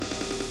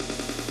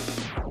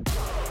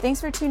Thanks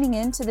for tuning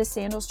in to the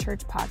Sandals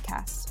Church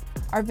podcast.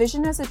 Our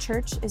vision as a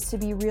church is to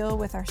be real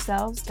with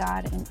ourselves,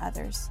 God, and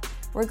others.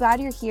 We're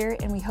glad you're here,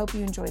 and we hope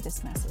you enjoy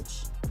this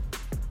message.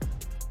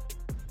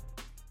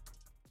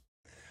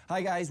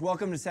 Hi guys,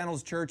 welcome to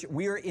Sandals Church.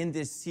 We are in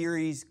this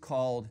series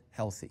called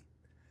Healthy.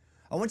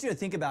 I want you to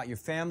think about your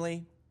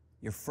family,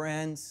 your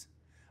friends,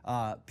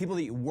 people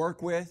that you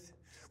work with.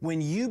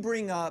 When you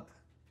bring up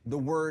the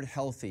word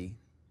healthy,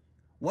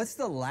 what's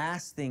the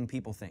last thing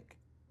people think?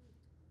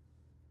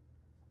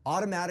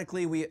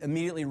 Automatically, we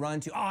immediately run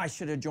to, I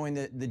should have joined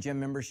the gym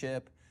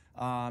membership.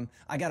 I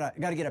gotta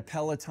get a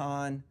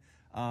Peloton.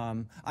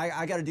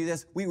 I gotta do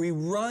this. We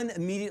run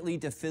immediately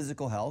to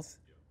physical health.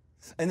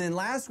 And then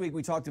last week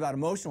we talked about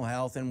emotional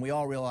health, and we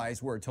all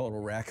realized we're a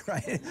total wreck,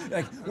 right?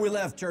 Like we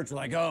left church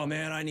like, oh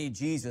man, I need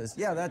Jesus.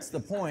 Yeah, that's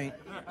the point.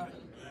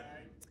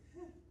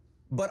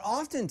 But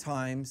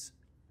oftentimes,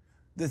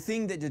 the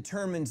thing that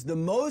determines the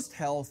most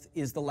health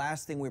is the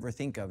last thing we ever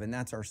think of, and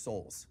that's our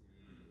souls.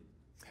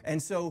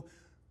 And so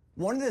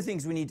one of the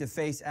things we need to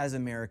face as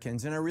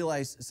Americans, and I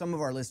realize some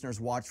of our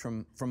listeners watch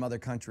from other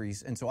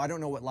countries, and so I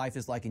don't know what life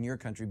is like in your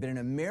country, but in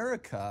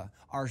America,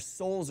 our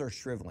souls are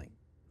shriveling.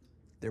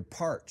 They're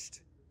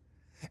parched.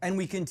 And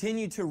we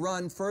continue to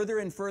run further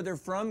and further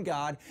from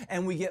God,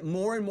 and we get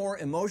more and more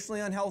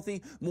emotionally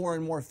unhealthy, more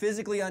and more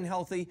physically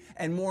unhealthy,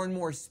 and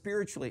more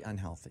spiritually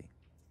unhealthy.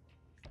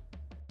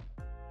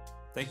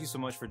 Thank you so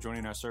much for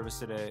joining our service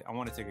today. I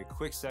want to take a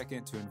quick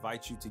second to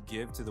invite you to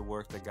give to the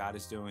work that God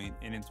is doing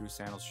in and through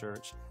Sandals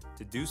Church.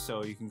 To do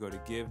so, you can go to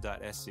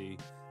give.sc.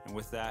 And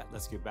with that,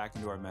 let's get back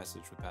into our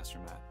message with Pastor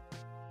Matt.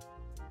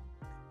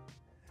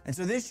 And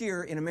so this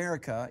year in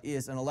America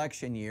is an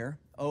election year.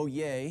 Oh,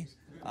 yay.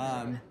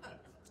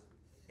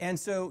 And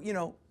so,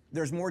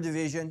 there's more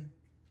division,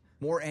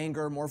 more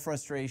anger, more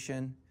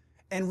frustration,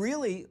 and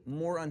really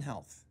more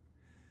unhealth.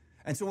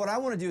 And so what I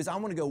want to do is I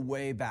want to go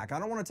way back. I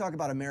don't want to talk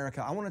about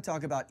America. I want to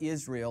talk about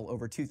Israel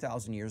over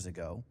 2,000 years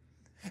ago.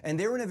 And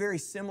they were in a very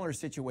similar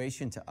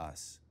situation to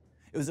us.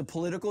 It was a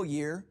political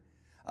year.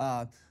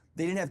 They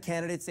didn't have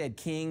candidates. They had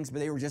kings, but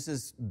they were just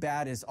as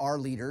bad as our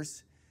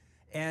leaders.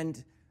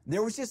 And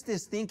there was just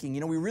this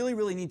thinking, we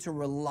really need to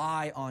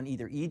rely on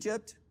either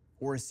Egypt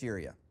or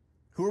Assyria.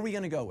 Who are we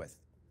going to go with?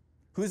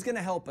 Who's going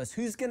to help us?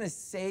 Who's going to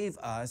save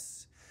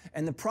us?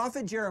 And the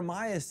prophet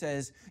Jeremiah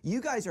says,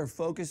 you guys are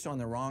focused on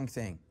the wrong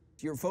thing.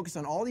 You're focused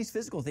on all these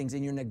physical things,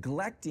 and you're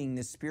neglecting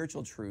the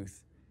spiritual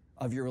truth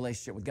of your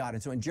relationship with God.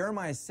 And so in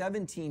Jeremiah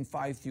 17,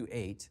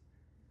 5-8,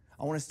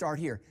 I want to start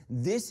here.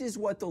 This is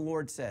what the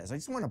Lord says. I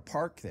just want to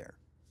park there.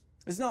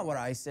 It's not what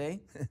I say.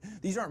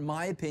 These aren't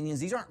my opinions.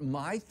 These aren't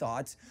my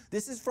thoughts.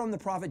 This is from the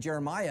prophet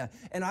Jeremiah.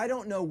 And I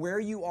don't know where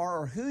you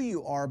are or who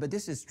you are, but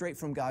this is straight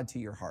from God to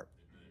your heart.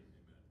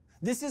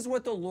 This is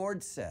what the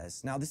Lord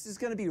says. Now, this is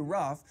going to be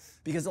rough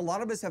because a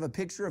lot of us have a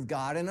picture of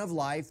God and of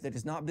life that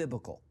is not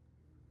biblical.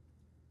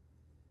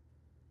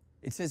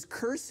 It says,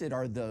 cursed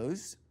are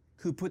those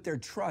who put their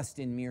trust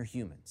in mere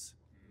humans,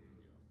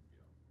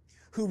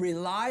 who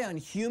rely on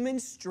human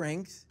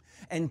strength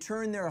and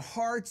turn their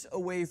hearts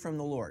away from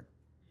the Lord.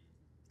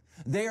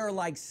 They are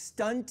like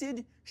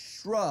stunted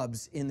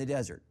shrubs in the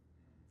desert.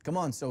 Come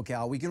on,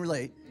 SoCal, we can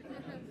relate.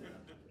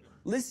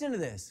 Listen to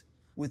this,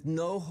 with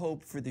no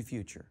hope for the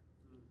future.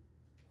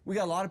 We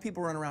got a lot of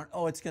people running around,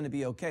 it's going to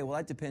be okay. Well,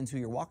 that depends who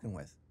you're walking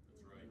with.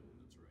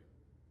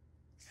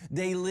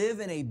 They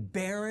live in a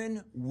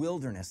barren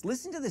wilderness.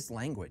 Listen to this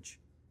language.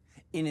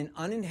 In an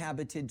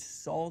uninhabited,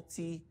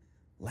 salty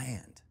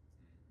land.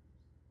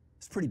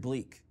 It's pretty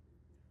bleak.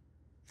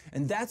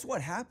 And that's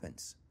what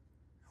happens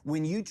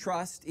when you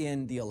trust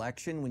in the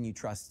election, when you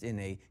trust in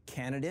a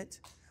candidate,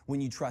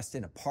 when you trust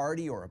in a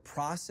party or a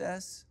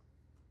process.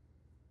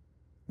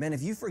 Man,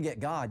 if you forget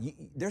God,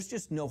 there's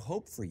just no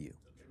hope for you.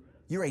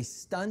 You're a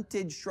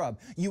stunted shrub.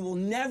 You will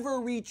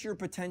never reach your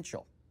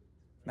potential.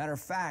 Matter of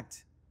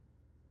fact,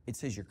 it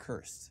says you're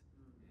cursed.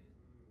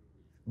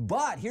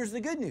 But here's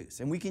the good news,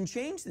 and we can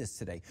change this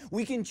today.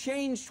 We can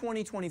change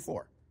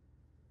 2024.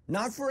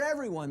 Not for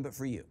everyone, but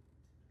for you.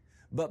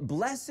 But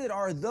blessed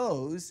are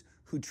those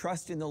who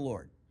trust in the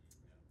Lord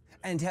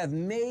and have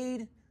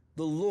made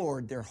the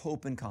Lord their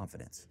hope and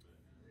confidence.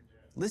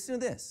 Listen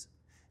to this.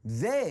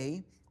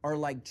 They are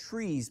like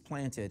trees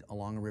planted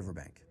along a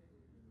riverbank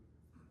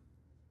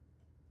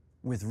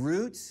with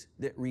roots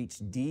that reach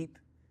deep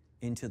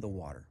into the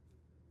water.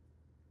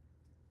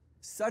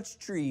 Such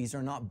trees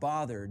are not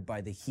bothered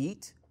by the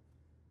heat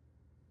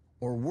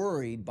or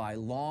worried by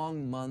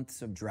long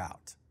months of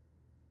drought.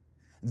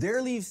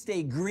 Their leaves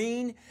stay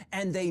green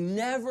and they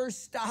never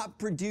stop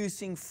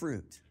producing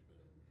fruit.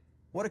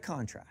 What a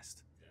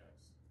contrast.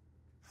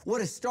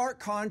 What a stark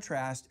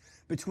contrast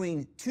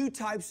between two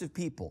types of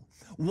people.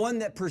 One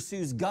that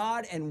pursues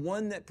God and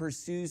one that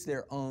pursues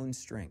their own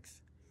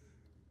strength.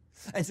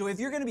 And so if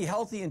you're going to be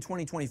healthy in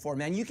 2024,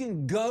 man, you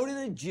can go to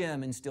the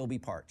gym and still be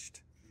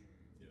parched.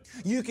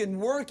 You can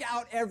work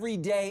out every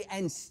day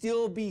and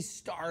still be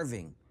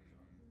starving.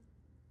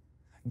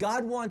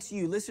 God wants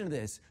you, listen to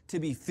this, to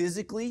be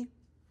physically,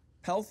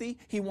 healthy.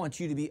 He wants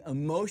you to be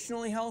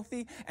emotionally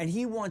healthy, and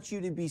he wants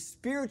you to be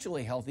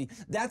spiritually healthy.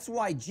 That's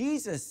why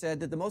Jesus said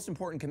that the most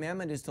important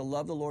commandment is to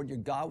love the Lord your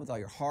God with all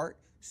your heart,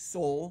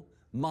 soul,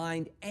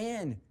 mind,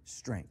 and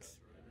strength.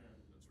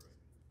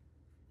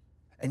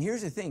 And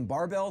here's the thing,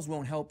 barbells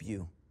won't help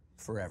you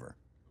forever.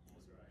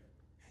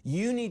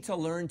 You need to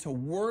learn to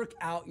work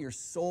out your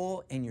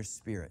soul and your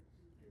spirit.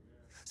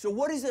 So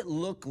what does it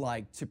look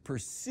like to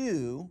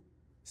pursue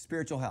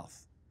spiritual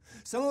health?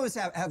 Some of us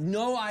have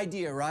no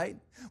idea, right?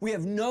 We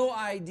have no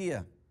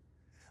idea.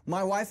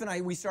 My wife and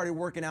I, we started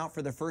working out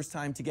for the first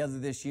time together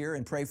this year,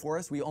 and pray for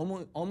us. We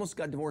almost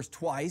got divorced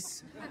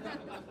twice.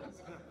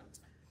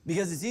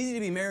 Because it's easy to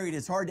be married,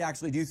 it's hard to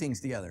actually do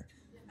things together.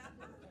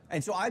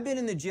 And so I've been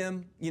in the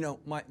gym, you know,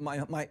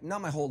 not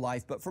my whole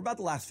life, but for about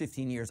the last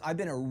 15 years, I've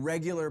been a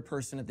regular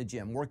person at the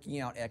gym, working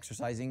out,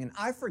 exercising, and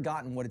I've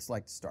forgotten what it's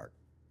like to start.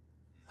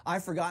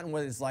 I've forgotten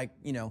what it's like,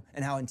 you know,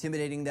 and how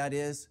intimidating that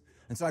is.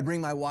 And so I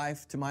bring my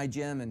wife to my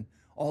gym, and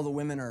all the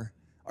women are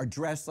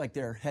dressed like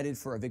they're headed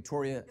for a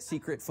Victoria's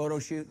Secret photo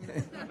shoot.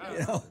 You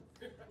know,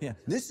 yeah,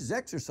 this is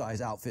exercise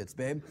outfits,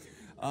 babe.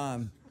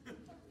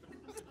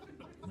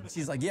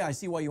 She's like, yeah, I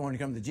see why you want to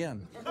come to the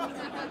gym.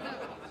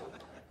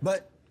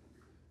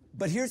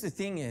 But here's the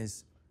thing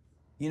is,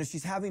 you know,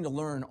 she's having to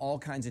learn all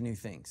kinds of new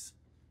things,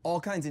 all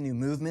kinds of new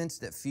movements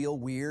that feel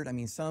weird. I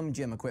mean, some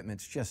gym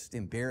equipment's just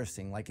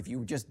embarrassing. Like if you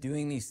were just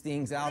doing these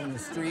things out in the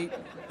street,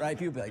 right?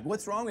 People would be like,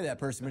 what's wrong with that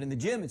person? But in the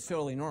gym, it's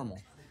totally normal.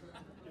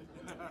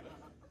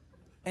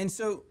 And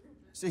so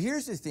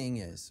here's the thing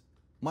is,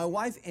 my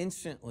wife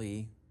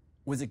instantly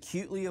was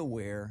acutely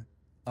aware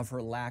of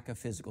her lack of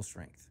physical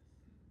strength.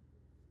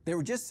 There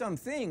were just some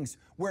things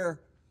where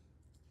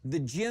the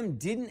gym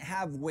didn't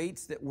have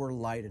weights that were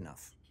light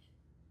enough.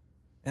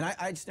 And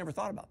I just never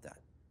thought about that.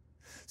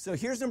 So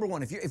here's number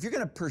one. If you're going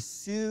to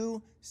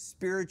pursue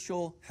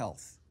spiritual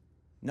health,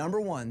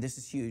 number one, this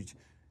is huge.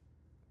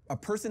 A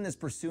person that's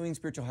pursuing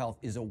spiritual health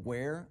is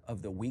aware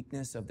of the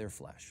weakness of their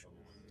flesh.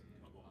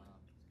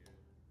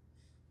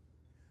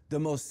 The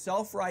most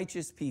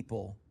self-righteous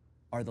people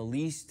are the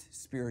least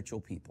spiritual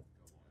people.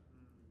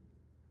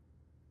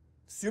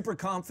 Super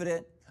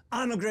confident.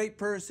 I'm a great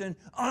person.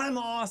 I'm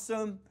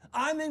awesome.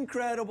 I'm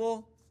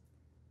incredible.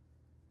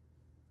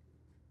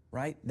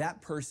 Right?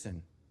 That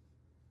person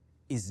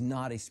is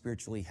not a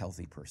spiritually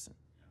healthy person.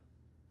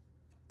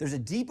 There's a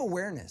deep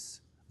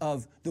awareness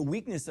of the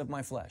weakness of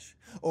my flesh.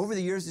 Over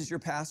the years as your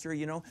pastor,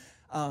 you know,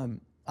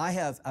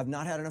 I've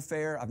not had an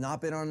affair. I've not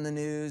been on the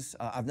news.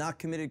 I've not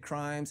committed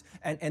crimes.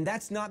 And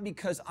that's not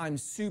because I'm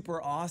super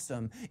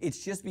awesome.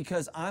 It's just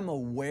because I'm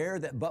aware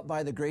that but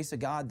by the grace of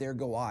God, there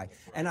go I.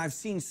 And I've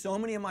seen so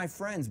many of my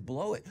friends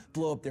blow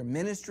up their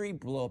ministry,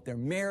 blow up their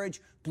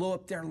marriage, blow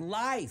up their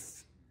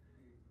life.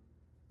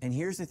 And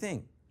here's the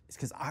thing. It's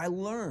because I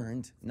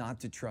learned not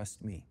to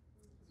trust me.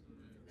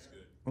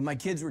 When my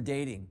kids were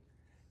dating,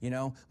 you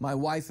know, my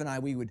wife and I,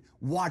 we would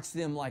watch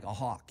them like a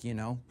hawk, you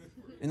know.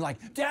 And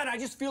like, Dad, I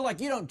just feel like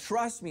you don't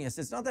trust me. I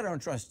said, it's not that I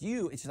don't trust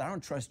you. It's just I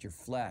don't trust your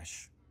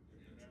flesh.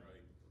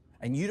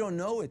 And you don't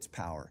know its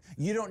power.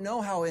 You don't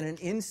know how in an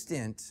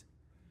instant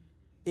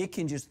it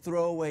can just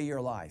throw away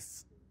your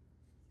life.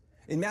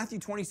 In Matthew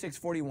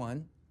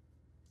 26:41,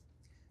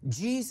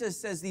 Jesus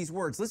says these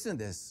words. Listen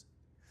to this.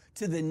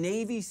 To the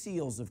Navy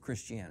SEALs of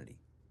Christianity.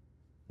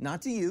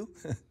 Not to you.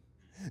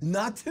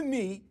 Not to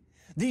me.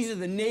 These are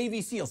the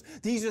Navy SEALs.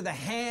 These are the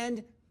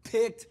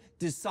hand-picked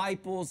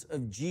disciples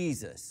of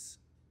Jesus.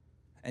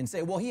 And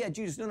say, well, he had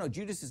Judas. No,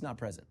 Judas is not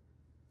present.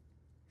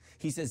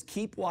 He says,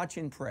 keep watch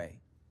and pray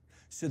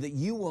so that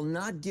you will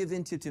not give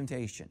in to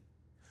temptation.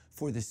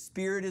 For the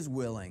spirit is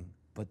willing,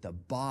 but the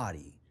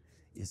body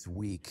is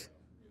weak.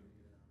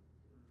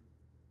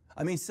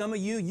 I mean, some of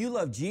you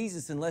love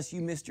Jesus unless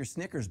you missed your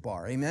Snickers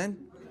bar. Amen?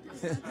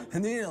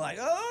 And then you're like,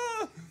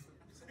 oh,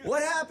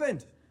 what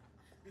happened?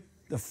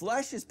 The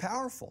flesh is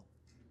powerful.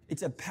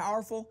 It's a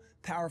powerful,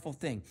 powerful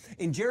thing.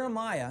 In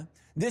Jeremiah,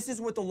 this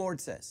is what the Lord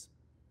says.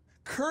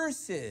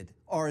 Cursed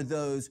are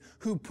those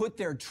who put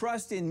their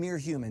trust in mere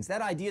humans.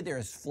 That idea there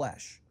is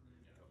flesh.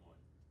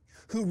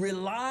 Who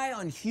rely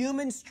on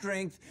human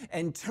strength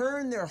and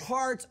turn their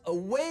hearts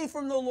away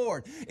from the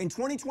Lord. In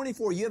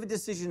 2024, you have a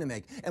decision to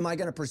make. Am I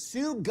going to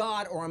pursue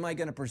God or am I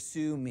going to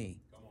pursue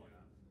me?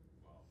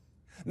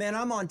 Man,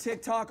 I'm on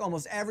TikTok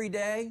almost every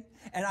day,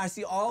 and I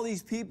see all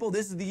these people.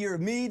 This is the year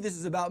of me. This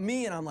is about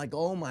me. And I'm like,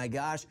 oh my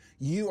gosh,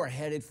 you are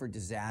headed for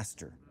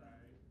disaster.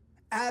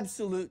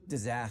 Absolute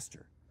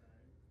disaster.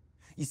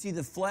 You see,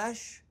 the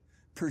flesh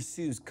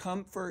pursues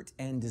comfort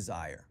and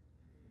desire.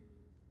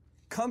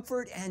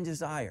 Comfort and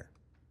desire.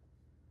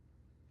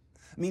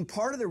 I mean,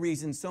 part of the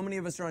reason so many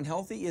of us are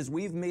unhealthy is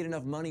we've made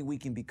enough money we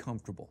can be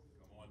comfortable.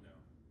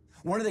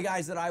 One of the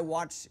guys that I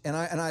watch and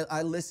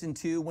I listen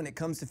to when it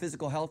comes to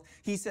physical health,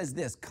 he says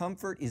this,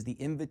 comfort is the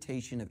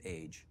invitation of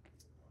age.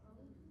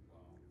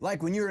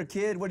 Like when you're a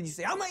kid, what did you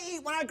say? I'm going to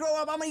eat when I grow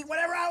up. I'm going to eat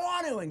whatever I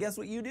want to. And guess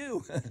what you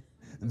do?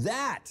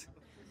 That.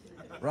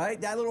 Right?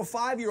 That little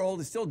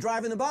 5-year-old is still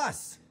driving the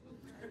bus.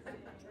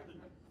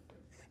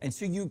 And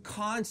so you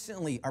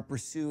constantly are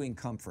pursuing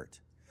comfort.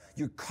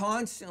 You're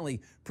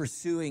constantly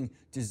pursuing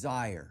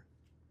desire.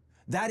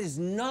 That is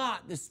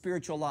not the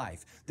spiritual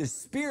life. The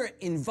Spirit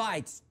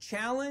invites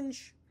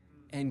challenge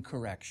and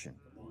correction.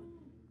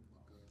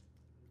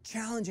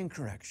 Challenge and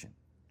correction.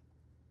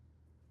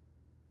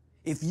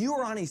 If you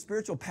are on a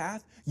spiritual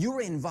path, you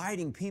are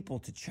inviting people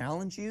to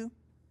challenge you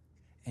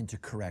and to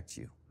correct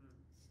you.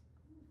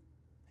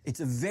 It's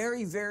a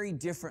very, very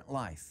different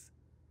life.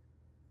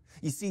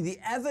 You see, the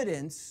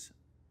evidence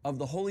of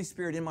the Holy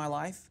Spirit in my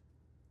life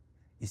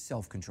is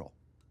self-control.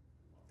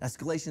 That's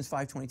Galatians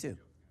 5:22.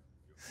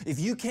 If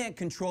you can't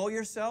control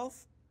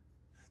yourself,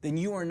 then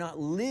you are not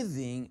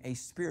living a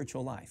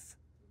spiritual life.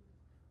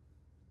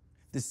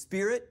 The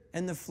spirit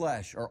and the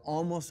flesh are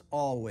almost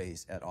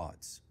always at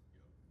odds.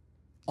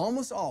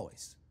 Almost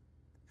always.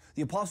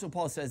 The Apostle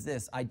Paul says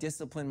this, I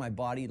discipline my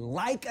body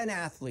like an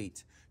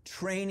athlete,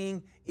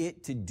 training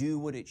it to do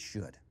what it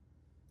should.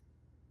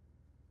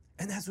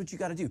 And that's what you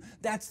got to do.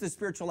 That's the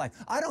spiritual life.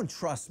 I don't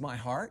trust my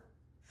heart.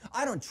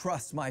 I don't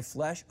trust my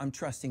flesh. I'm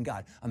trusting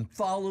God. I'm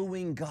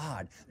following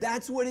God.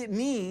 That's what it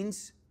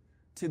means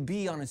to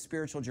be on a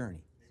spiritual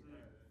journey.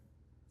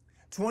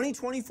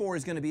 2024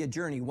 is going to be a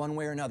journey one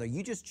way or another.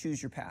 You just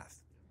choose your path.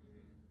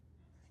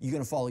 You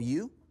going to follow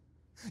you?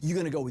 You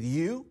going to go with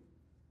you?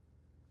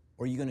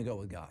 Or are you going to go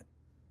with God?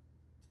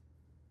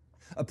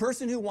 A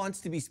person who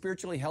wants to be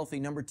spiritually healthy,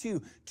 number 2,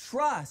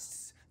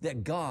 trusts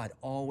that God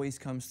always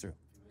comes through.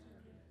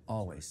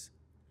 Always.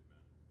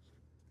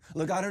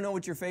 Look, I don't know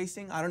what you're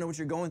facing. I don't know what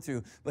you're going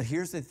through. But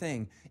here's the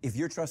thing. If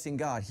you're trusting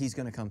God, He's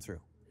going to come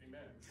through. Amen.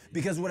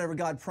 Because whatever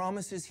God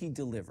promises, He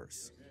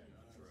delivers. Amen.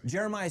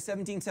 Jeremiah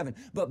 17:7.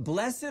 But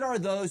blessed are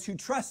those who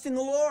trust in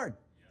the Lord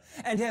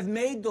and have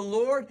made the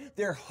Lord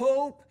their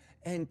hope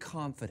and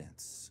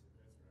confidence.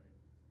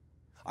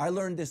 I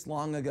learned this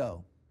long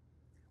ago.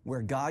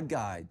 Where God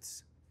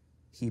guides,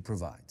 He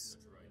provides.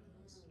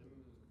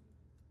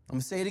 I'm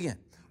going to say it again.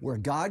 Where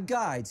God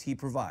guides, He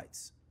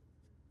provides.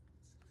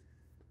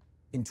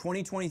 In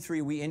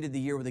 2023, we ended the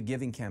year with a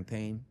giving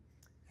campaign.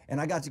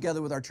 And I got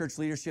together with our church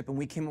leadership and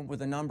we came up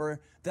with a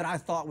number that I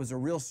thought was a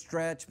real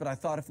stretch, but I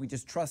thought if we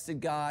just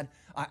trusted God,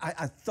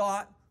 I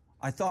thought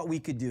we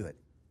could do it.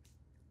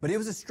 But it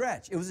was a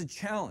stretch. It was a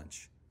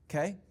challenge,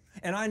 okay?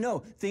 And I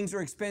know things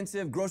are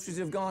expensive, groceries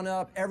have gone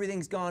up,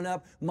 everything's gone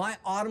up. My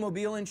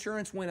automobile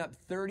insurance went up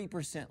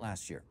 30%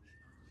 last year.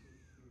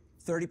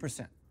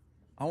 30%.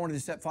 I wanted to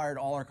set fire to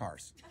all our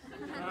cars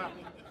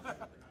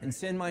and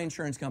send my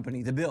insurance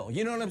company the bill.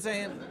 You know what I'm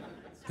saying?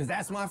 Because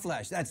that's my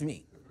flesh, that's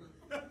me.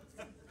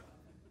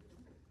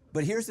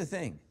 But here's the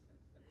thing.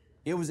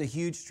 It was a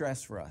huge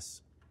stress for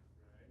us.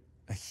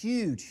 A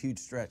huge, huge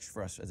stretch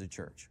for us as a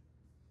church.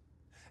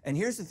 And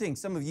here's the thing,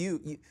 some of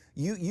you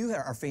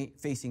are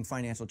facing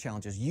financial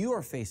challenges. You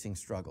are facing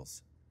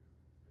struggles.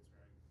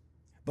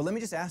 But let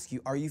me just ask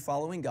you, are you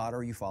following God or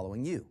are you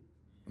following you?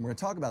 And we're going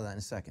to talk about that in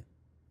a second.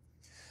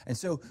 And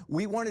so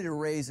we wanted to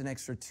raise an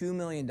extra $2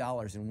 million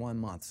in 1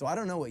 month. So I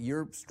don't know what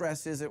your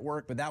stress is at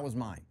work, but that was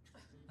mine.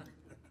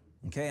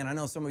 Okay, and I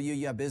know some of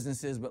you have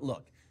businesses, but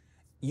look,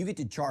 you get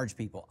to charge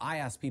people. I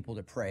ask people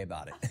to pray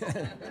about it.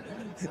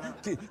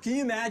 Can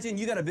you imagine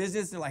you got a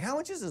business and they're like, how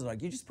much is this?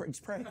 Like, you just pray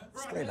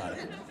about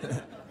it.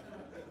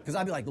 Because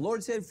I'd be like, the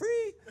Lord said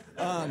free.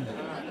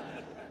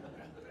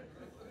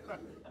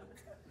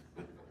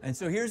 And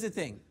so here's the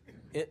thing.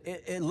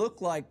 It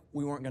looked like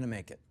we weren't going to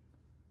make it.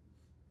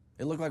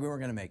 It looked like we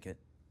weren't going to make it.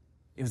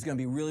 It was going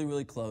to be really,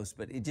 really close,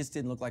 but it just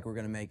didn't look like we were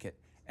going to make it.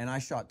 And I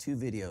shot 2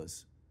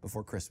 videos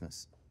before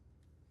Christmas.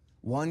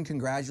 One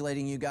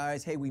congratulating you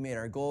guys, hey, we made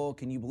our goal.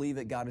 Can you believe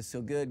it? God is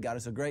so good. God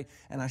is so great.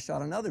 And I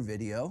shot another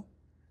video.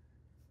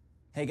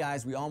 Hey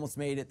guys, we almost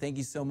made it. Thank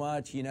you so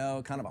much. You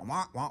know, kind of a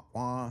wah, wah,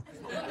 wah.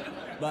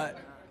 But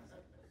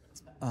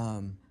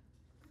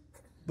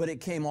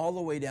it came all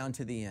the way down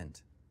to the end.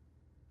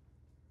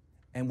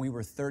 And we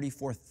were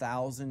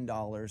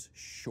 $34,000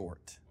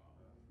 short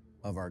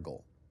of our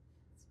goal.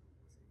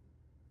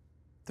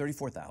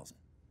 $34,000.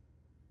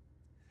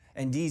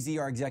 And DZ,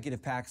 our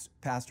executive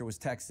pastor, was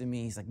texting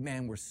me. He's like,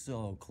 man, we're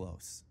so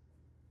close.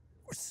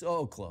 We're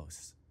so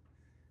close.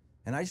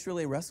 And I just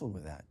really wrestled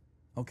with that,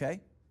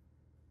 okay?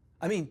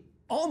 I mean,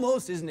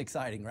 almost isn't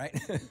exciting, right?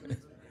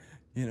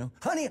 You know,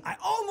 honey, I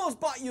almost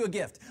bought you a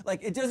gift.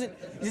 Like, it just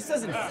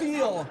doesn't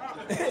feel,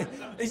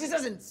 it just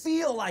doesn't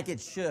feel like it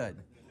should.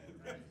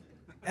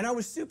 And I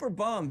was super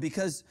bummed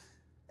because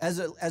as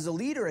a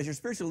leader, as your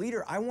spiritual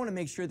leader, I want to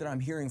make sure that I'm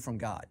hearing from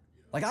God.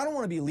 Like, I don't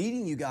want to be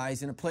leading you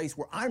guys in a place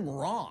where I'm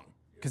wrong,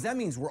 because that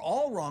means we're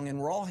all wrong and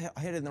we're all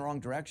headed in the wrong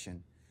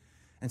direction.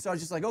 And so I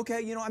was just like,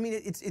 okay, you know, I mean,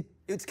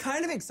 it's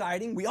kind of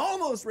exciting. We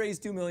almost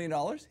raised $2 million.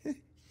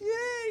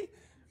 Yay!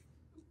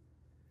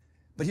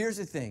 But here's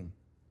the thing.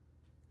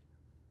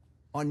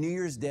 On New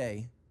Year's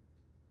Day,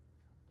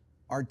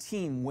 our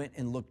team went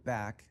and looked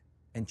back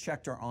and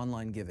checked our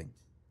online giving.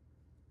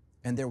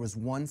 And there was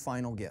one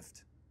final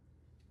gift.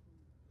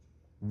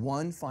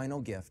 One final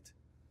gift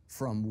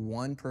from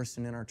one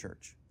person in our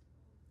church.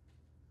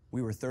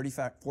 We were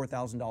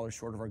 $34,000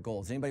 short of our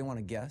goal. Does anybody want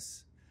to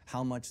guess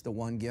how much the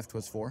one gift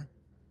was for?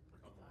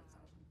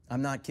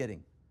 I'm not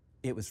kidding.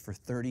 It was for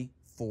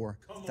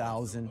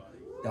 $34,000.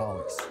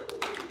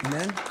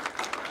 Amen?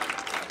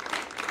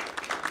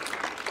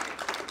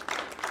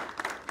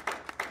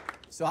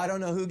 So I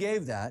don't know who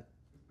gave that,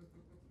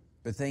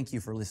 but thank you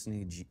for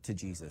listening to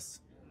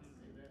Jesus.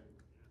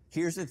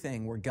 Here's the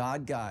thing, where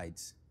God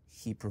guides,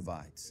 He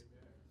provides.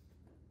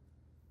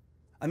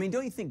 I mean,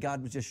 don't you think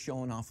God was just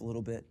showing off a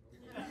little bit?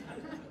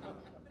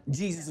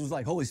 Jesus was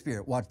like, Holy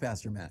Spirit, watch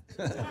Pastor Matt.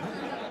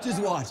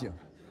 Just watch him.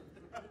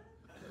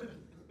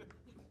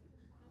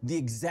 The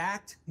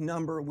exact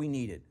number we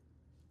needed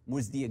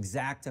was the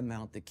exact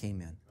amount that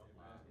came in.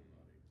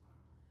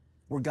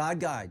 Where God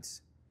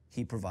guides,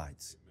 He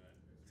provides.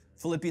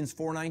 Philippians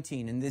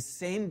 4:19, and this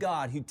same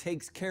God who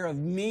takes care of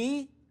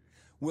me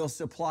will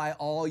supply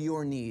all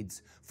your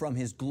needs from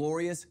His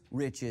glorious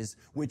riches,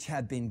 which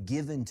have been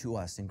given to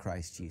us in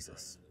Christ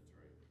Jesus.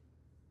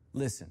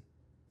 Listen,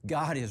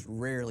 God is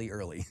rarely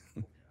early,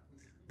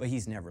 but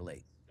He's never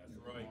late. That's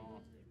right.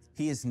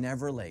 He is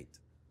never late.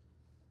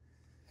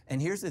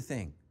 And here's the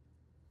thing,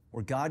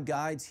 where God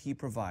guides, He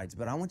provides.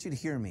 But I want you to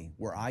hear me.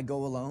 Where I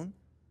go alone,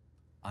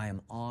 I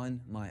am on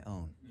my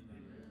own.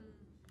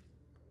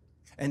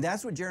 And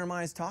that's what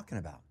Jeremiah is talking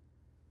about.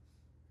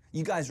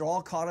 You guys are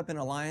all caught up in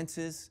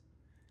alliances.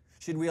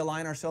 Should we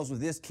align ourselves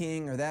with this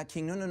king or that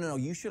king? No.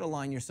 You should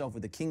align yourself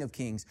with the King of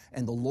Kings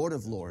and the Lord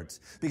of Lords.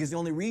 Because the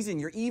only reason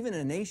you're even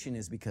a nation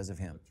is because of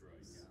Him.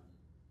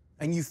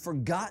 And you've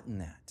forgotten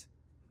that.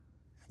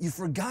 You've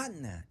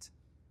forgotten that.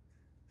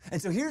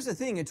 And so here's the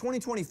thing, in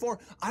 2024,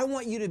 I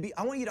want you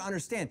to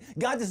understand,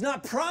 God does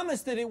not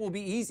promise that it will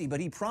be easy, but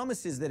He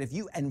promises that if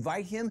you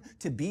invite Him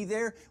to be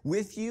there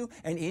with you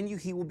and in you,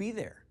 He will be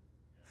there.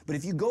 But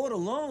if you go it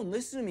alone,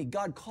 listen to me,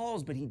 God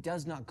calls, but He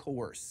does not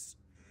coerce.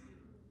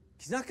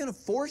 He's not going to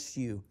force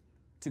you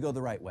to go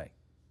the right way.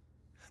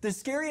 The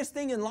scariest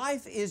thing in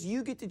life is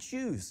you get to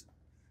choose.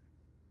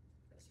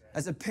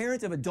 As a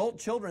parent of adult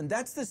children,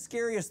 that's the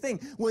scariest thing.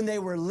 When they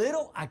were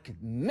little, I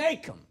could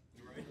make them.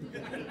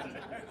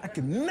 I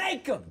could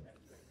make them.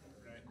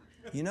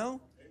 You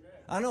know?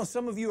 I know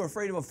some of you are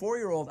afraid of a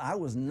 4-year-old. I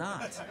was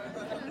not.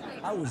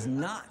 I was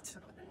not.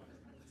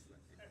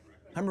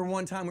 I remember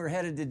one time we were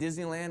headed to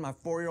Disneyland, my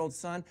 4-year-old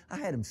son, I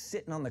had him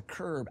sitting on the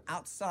curb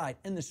outside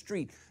in the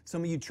street.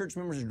 Some of you church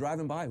members are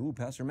driving by. Ooh,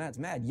 Pastor Matt's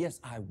mad. Yes,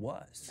 I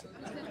was.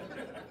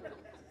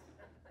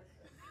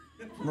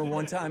 Remember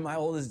one time my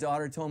oldest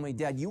daughter told me,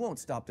 Dad, you won't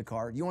stop the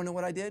car. You want to know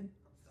what I did?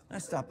 I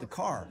stopped the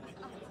car.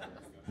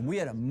 And we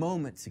had a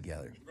moment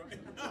together.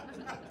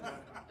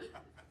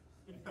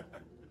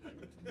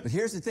 But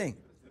here's the thing.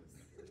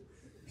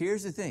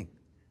 Here's the thing.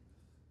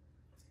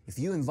 If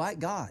you invite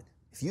God,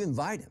 if you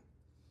invite Him,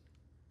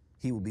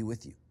 He will be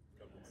with you.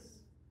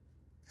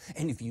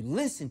 And if you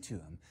listen to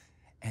Him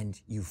and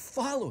you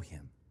follow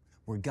Him,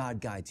 where God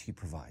guides, He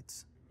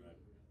provides.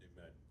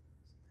 Amen.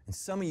 And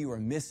some of you are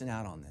missing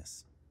out on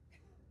this.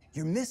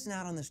 You're missing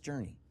out on this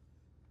journey.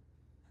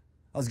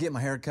 I was getting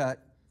my hair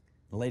cut.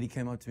 The lady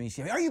came up to me.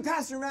 She said, are you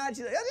Pastor Matt?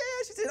 She said, oh,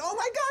 yeah. She said, oh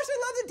my gosh, I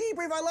love the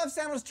debrief. I love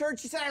Sandals Church.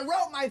 She said, I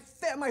wrote my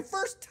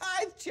first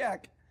tithe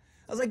check.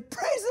 I was like,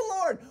 praise the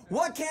Lord.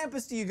 What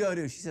campus do you go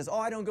to? She says, oh,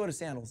 I don't go to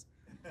Sandals.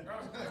 I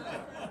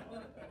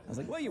was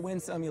like, well, you win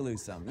some, you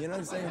lose some. You know what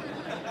I'm saying?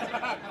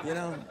 You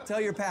know, tell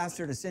your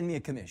pastor to send me a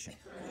commission.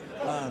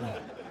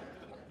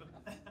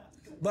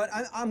 But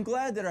I'm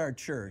glad that our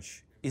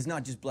church is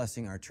not just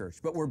blessing our church,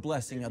 but we're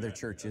blessing other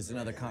churches and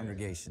other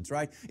congregations,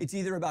 right? It's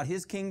either about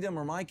His kingdom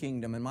or my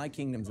kingdom, and my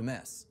kingdom's a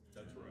mess.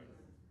 That's right.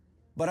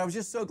 But I was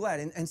just so glad.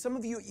 And some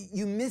of you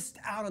missed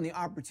out on the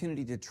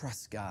opportunity to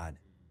trust God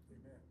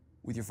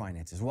with your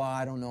finances. Well,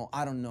 I don't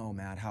know,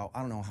 Matt, I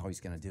don't know how He's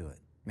going to do it.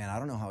 Man, I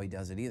don't know how He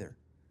does it either.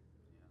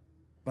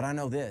 But I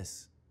know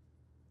this,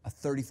 a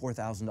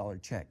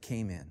 $34,000 check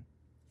came in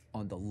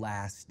on the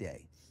last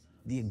day,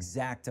 the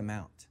exact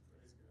amount.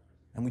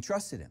 And we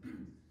trusted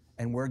Him.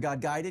 And where God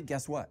guided,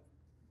 guess what?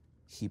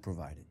 He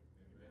provided.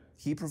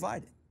 He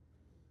provided.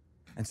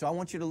 And so I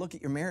want you to look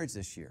at your marriage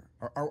this year.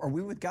 Are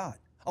we with God?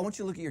 I want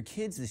you to look at your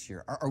kids this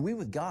year. Are we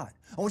with God?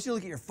 I want you to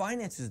look at your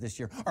finances this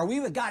year. Are we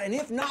with God? And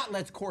if not,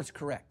 let's course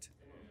correct.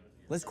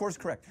 Let's course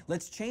correct.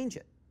 Let's change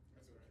it.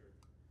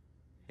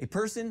 A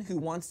person who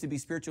wants to be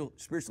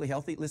spiritually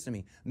healthy, listen to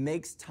me,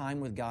 makes time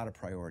with God a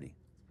priority.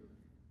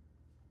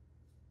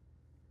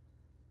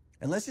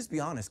 And let's just be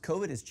honest,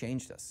 COVID has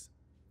changed us.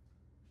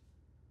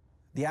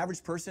 The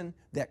average person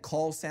that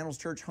calls Sandals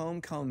Church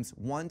home comes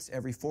once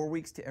every 4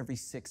 weeks to every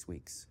 6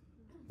 weeks.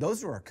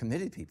 Those are our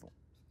committed people.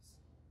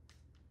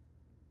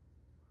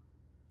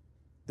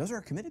 Those are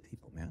our committed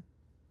people, man.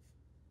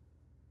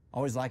 I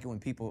always like it when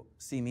people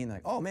see me and they're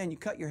like, oh man, you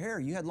cut your hair,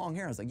 you had long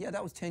hair. I was like, yeah,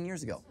 that was 10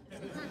 years ago.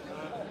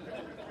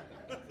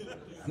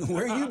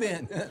 Where you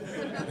been?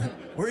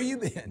 Where you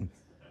been?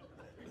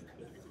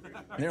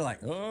 And they're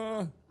like,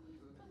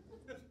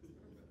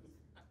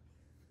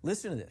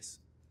 Listen to this.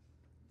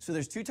 So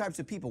there's two types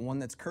of people, one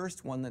that's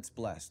cursed, one that's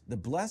blessed. The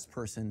blessed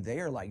person, they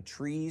are like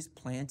trees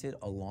planted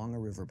along a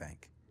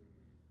riverbank.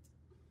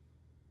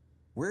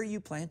 Where are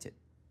you planted?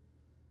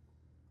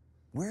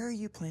 Where are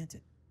you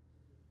planted?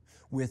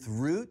 With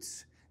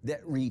roots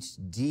that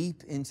reached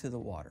deep into the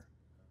water.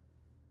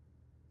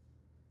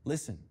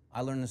 Listen,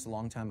 I learned this a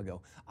long time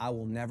ago. I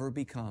will never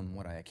become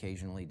what I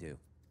occasionally do.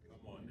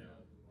 Come on now.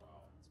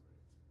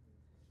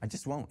 I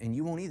just won't, and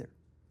you won't either.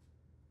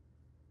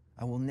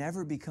 I will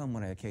never become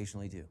what I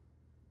occasionally do.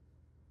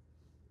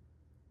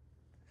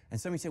 And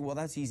somebody say, well,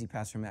 that's easy,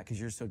 Pastor Matt,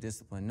 because you're so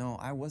disciplined. No,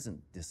 I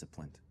wasn't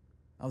disciplined.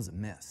 I was a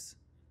mess.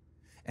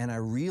 And I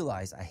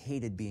realized I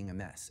hated being a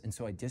mess, and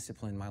so I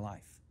disciplined my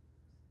life.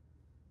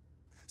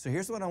 So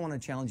here's what I want to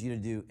challenge you to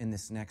do in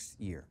this next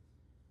year.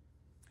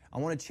 I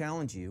want to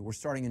challenge you. We're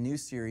starting a new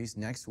series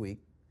next week,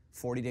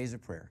 40 Days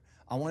of Prayer.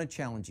 I want to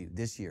challenge you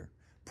this year.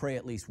 Pray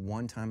at least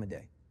one time a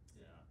day.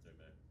 Yeah,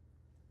 amen.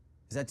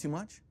 Is that too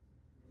much?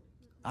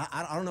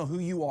 I don't know who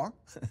you are.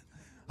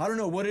 I don't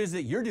know what it is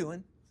that you're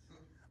doing.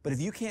 But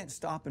if you can't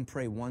stop and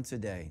pray once a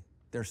day,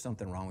 there's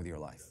something wrong with your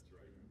life.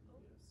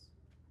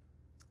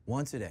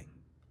 Once a day.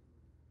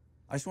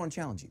 I just want to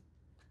challenge you.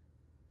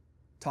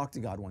 Talk to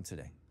God once a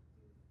day.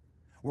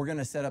 We're going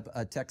to set up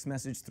a text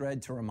message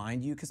thread to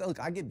remind you, because look,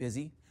 I get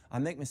busy. I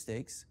make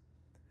mistakes.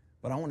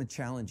 But I want to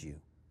challenge you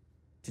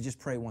to just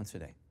pray once a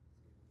day.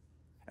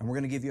 And we're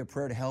going to give you a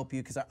prayer to help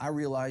you, because I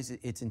realize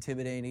it's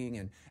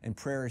intimidating and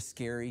prayer is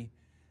scary.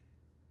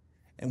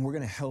 And we're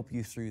going to help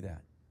you through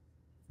that.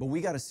 But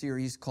we got a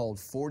series called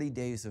 40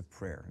 Days of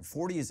Prayer. And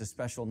 40 is a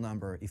special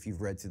number if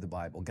you've read through the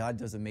Bible. God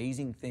does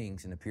amazing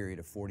things in a period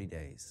of 40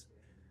 days.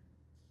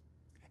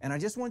 And I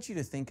just want you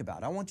to think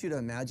about it. I want you to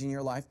imagine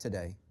your life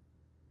today.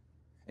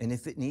 And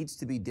if it needs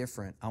to be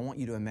different, I want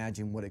you to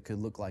imagine what it could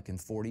look like in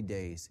 40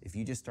 days if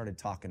you just started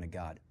talking to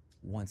God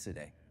once a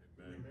day.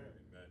 Amen.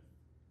 Amen.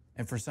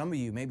 And for some of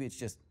you, maybe it's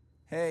just,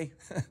 hey.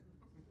 I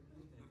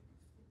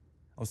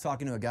was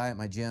talking to a guy at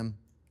my gym,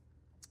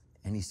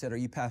 and he said, are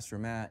you Pastor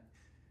Matt?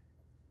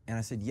 And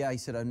I said, yeah. He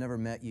said, I've never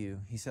met you.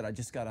 He said, I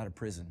just got out of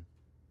prison,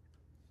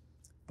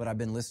 but I've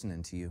been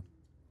listening to you.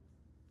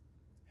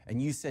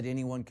 And you said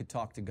anyone could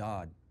talk to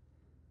God.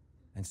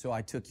 And so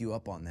I took you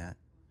up on that.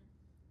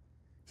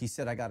 He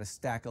said, I got a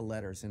stack of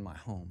letters in my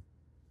home.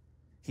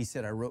 He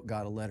said, I wrote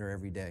God a letter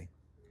every day.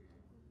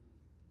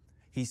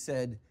 He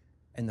said,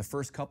 and the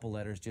first couple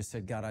letters just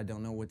said, God, I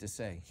don't know what to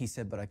say. He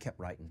said, but I kept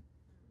writing.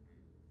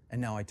 And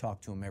now I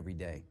talk to him every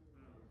day.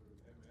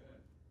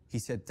 He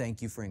said,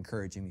 thank you for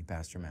encouraging me,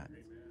 Pastor Matt.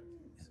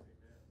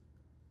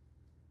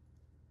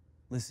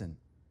 Listen,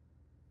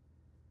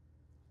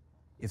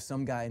 if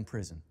some guy in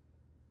prison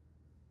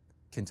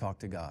can talk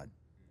to God,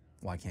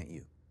 why can't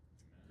you?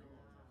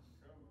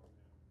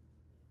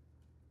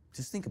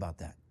 Just think about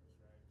that.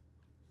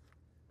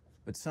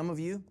 But some of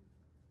you,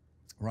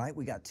 right,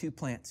 we got two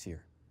plants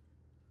here.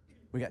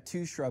 We got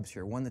two shrubs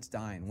here, one that's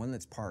dying, one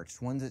that's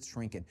parched, one that's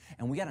shrinking,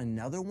 and we got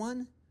another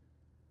one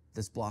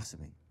that's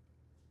blossoming.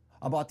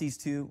 I bought these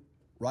two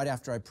right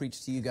after I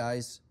preached to you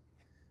guys,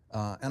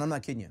 and I'm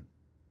not kidding you.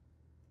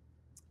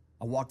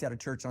 I walked out of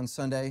church on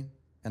Sunday,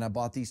 and I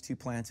bought these two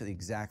plants at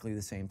exactly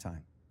the same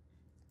time.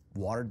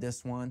 Watered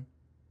this one.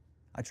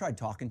 I tried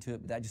talking to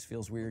it, but that just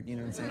feels weird, you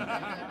know what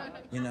I'm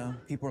saying? You know,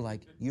 people are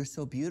like, you're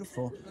so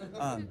beautiful.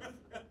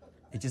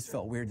 It just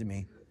felt weird to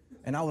me.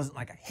 And I wasn't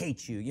like, I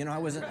hate you. You know, I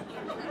wasn't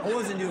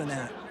doing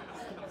that.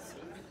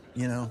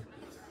 You know,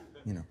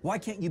 why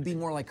can't you be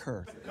more like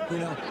her? You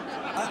know,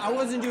 I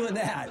wasn't doing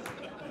that,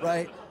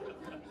 right?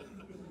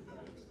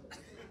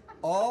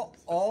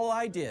 All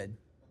I did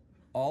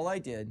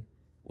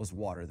was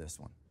water this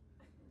one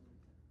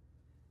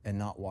and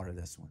not water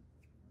this one.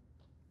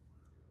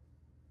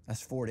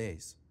 That's 4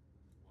 days.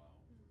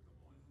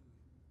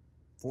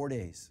 4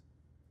 days.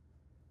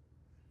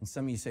 And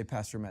some of you say,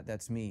 Pastor Matt,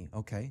 that's me.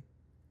 Okay.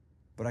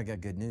 But I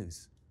got good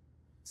news.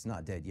 It's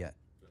not dead yet.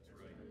 That's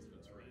right.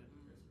 That's right.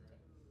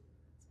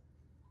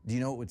 Do you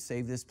know what would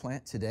save this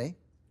plant today?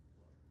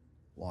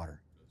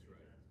 Water. That's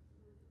right.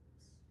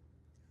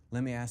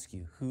 Let me ask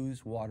you,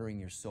 who's watering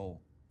your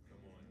soul?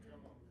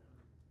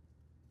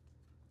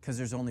 Because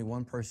there's only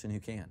one person who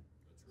can. That's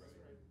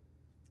right.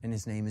 And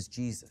his name is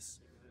Jesus.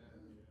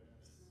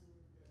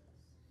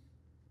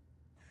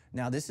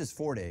 Now, this is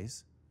 4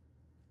 days.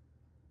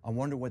 I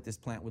wonder what this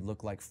plant would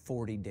look like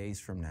 40 days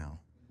from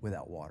now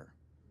without water.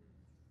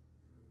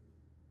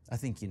 I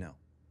think you know.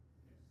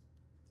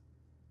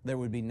 There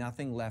would be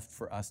nothing left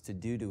for us to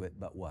do to it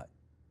but what?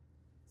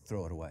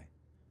 Throw it away.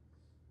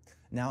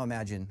 Now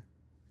imagine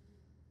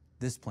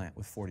this plant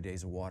with 40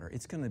 days of water.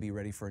 It's going to be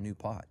ready for a new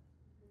pot.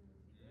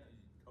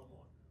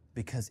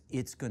 Because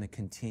it's going to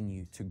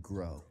continue to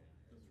grow.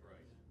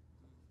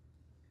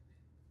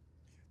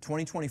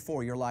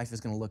 2024, your life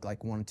is going to look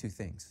like one of two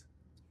things.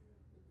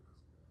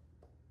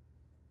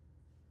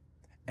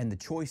 And the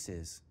choice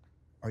is,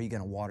 are you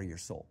going to water your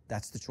soul?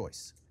 That's the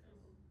choice.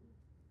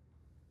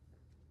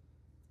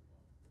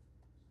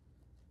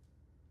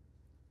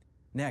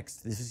 Next,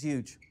 this is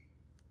huge.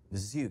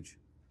 This is huge.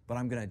 But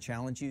I'm going to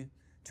challenge you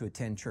to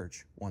attend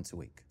church once a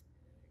week.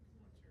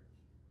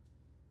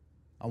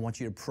 I want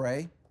you to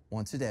pray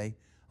once a day.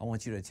 I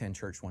want you to attend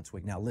church once a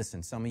week. Now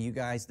listen, some of you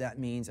guys, that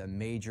means a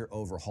major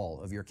overhaul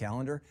of your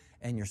calendar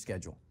and your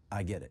schedule.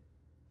 I get it.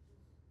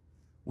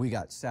 We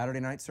got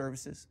Saturday night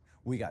services.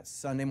 We got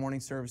Sunday morning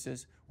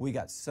services. We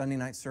got Sunday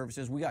night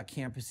services. We got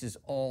campuses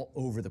all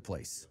over the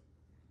place.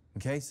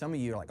 Okay? Some of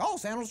you are like, oh,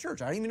 Sandals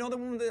Church. I didn't even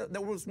know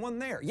there was one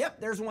there.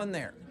 Yep, there's one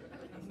there.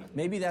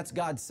 Maybe that's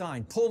God's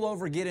sign. Pull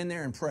over, get in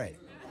there, and pray.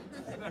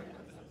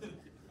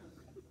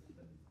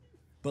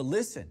 But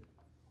listen,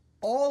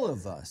 all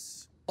of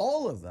us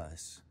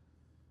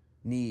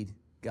need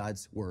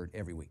God's word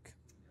every week.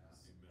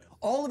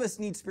 All of us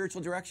need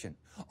spiritual direction.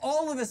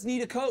 All of us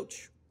need a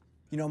coach.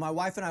 You know, my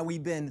wife and I,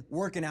 we've been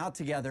working out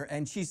together,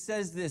 and she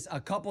says this a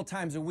couple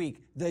times a week.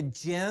 The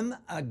gym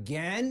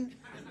again?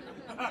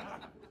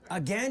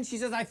 Again? She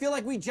says, I feel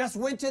like we just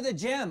went to the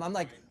gym. I'm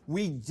like,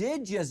 we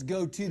did just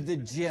go to the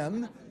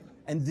gym,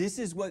 and this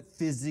is what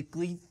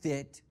physically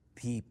fit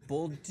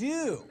people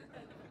do.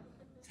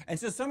 And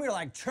so some of you are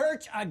like,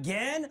 church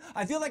again?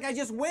 I feel like I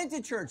just went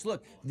to church.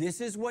 Look,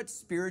 this is what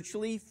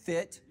spiritually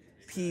fit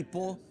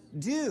people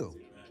do.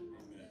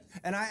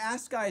 And I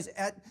ask guys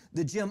at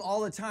the gym all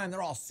the time,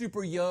 they're all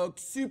super yoked,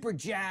 super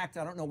jacked.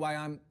 I don't know why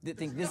I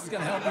think this is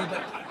going to help me,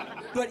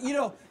 but you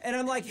know, and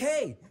I'm like,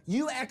 hey,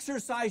 you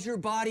exercise your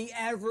body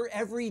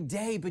every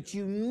day, but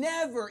you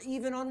never,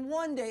 even on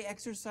one day,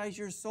 exercise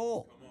your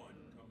soul. Come on.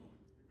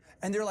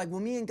 And they're like,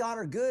 well, me and God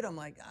are good. I'm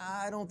like,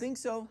 I don't think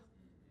so.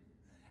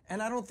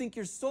 And I don't think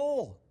your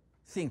soul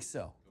thinks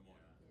so.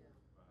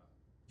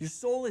 Your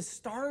soul is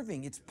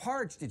starving. It's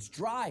parched. It's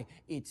dry.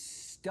 It's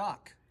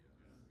stuck.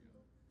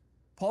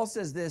 Paul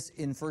says this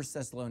in 1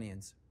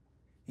 Thessalonians.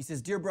 He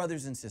says, dear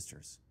brothers and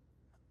sisters,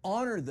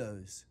 honor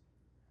those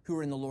who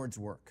are in the Lord's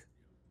work.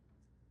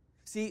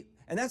 See,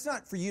 and that's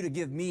not for you to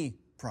give me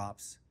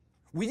props.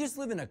 We just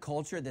live in a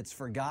culture that's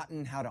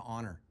forgotten how to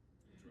honor.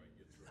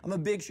 I'm a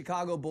big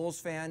Chicago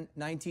Bulls fan,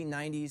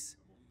 1990s.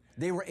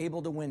 They were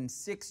able to win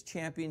 6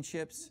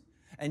 championships.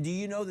 And do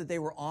you know that they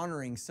were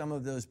honoring some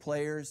of those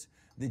players,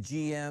 the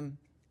GM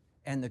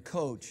and the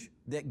coach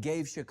that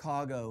gave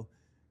Chicago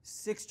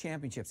 6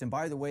 championships? And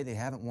by the way, they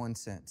haven't won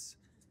since.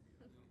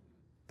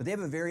 But they have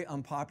a very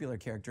unpopular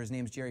character. His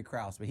name's Jerry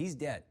Krause, but he's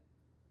dead.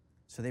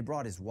 So they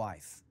brought his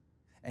wife.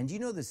 And do you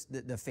know this,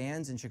 the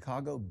fans in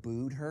Chicago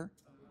booed her?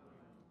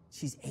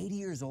 She's 80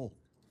 years old.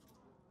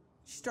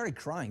 She started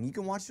crying. You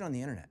can watch it on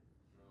the internet.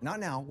 Not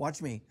now,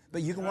 watch me,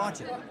 but you can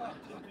watch it.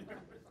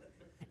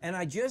 And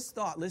I just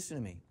thought, listen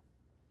to me.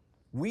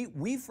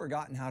 We've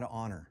forgotten how to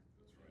honor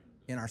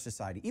in our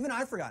society. Even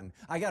I've forgotten.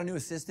 I got a new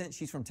assistant.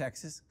 She's from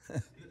Texas.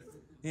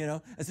 You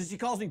know, and so she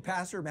calls me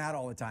Pastor Matt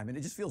all the time, and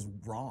it just feels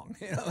wrong.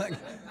 You know, like,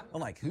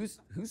 I'm like, who's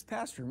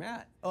Pastor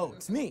Matt? Oh,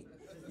 it's me.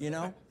 You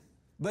know,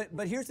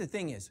 but here's the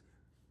thing: is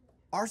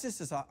our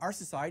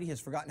society has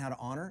forgotten how to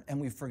honor,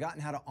 and we've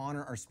forgotten how to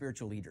honor our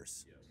spiritual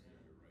leaders.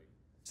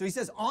 So he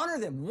says, honor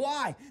them.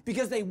 Why?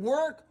 Because they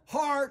work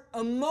hard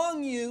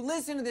among you.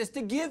 Listen to this: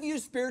 to give you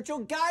spiritual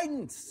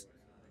guidance.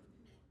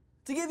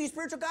 To give you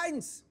spiritual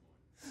guidance.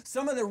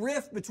 Some of the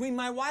rift between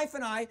my wife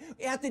and I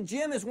at the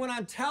gym is when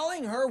I'm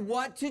telling her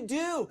what to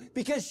do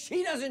because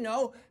she doesn't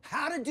know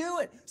how to do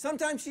it.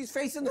 Sometimes she's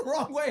facing the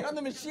wrong way on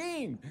the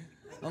machine.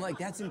 I'm like,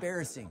 that's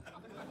embarrassing.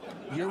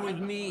 You're with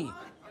me.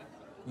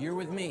 You're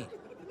with me.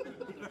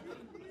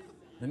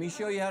 Let me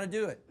show you how to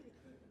do it.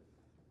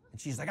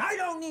 And she's like, I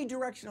don't need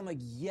direction. I'm like,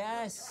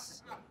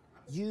 yes,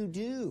 you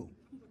do.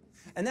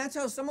 And that's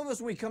how some of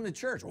us, when we come to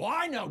church, well,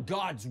 I know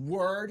God's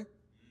word.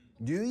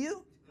 Do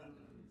you?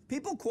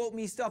 People quote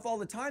me stuff all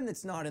the time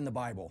that's not in the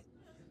Bible.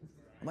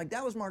 I'm like,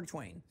 that was Mark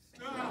Twain.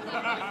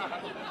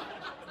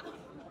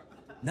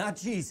 Not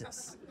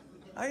Jesus.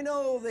 I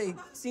know they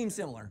seem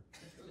similar.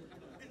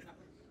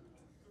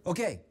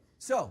 Okay,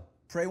 so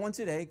pray once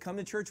a day, come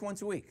to church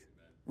once a week.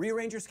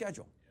 Rearrange your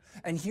schedule.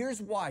 And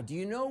here's why. Do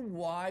you know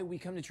why we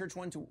come to church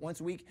once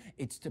a week?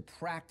 It's to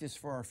practice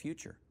for our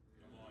future.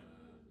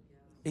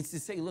 It's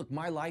to say, look,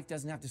 my life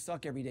doesn't have to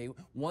suck every day.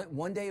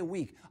 One day a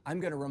week, I'm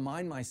going to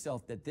remind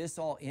myself that this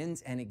all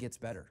ends and it gets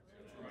better.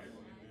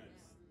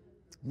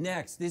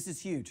 Next, this is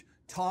huge.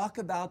 Talk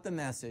about the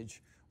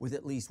message with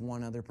at least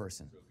one other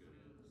person.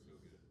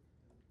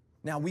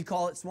 Now, we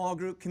call it small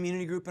group,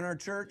 community group in our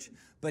church,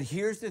 but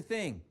here's the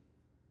thing.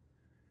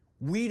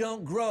 We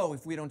don't grow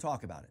if we don't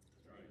talk about it.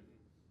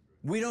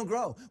 We don't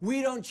grow.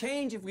 We don't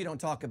change if we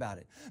don't talk about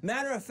it.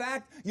 Matter of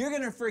fact, you're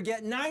going to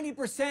forget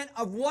 90%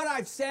 of what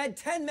I've said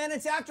 10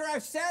 minutes after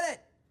I've said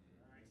it.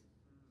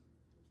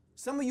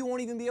 Some of you won't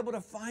even be able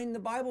to find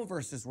the Bible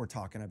verses we're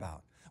talking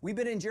about. We've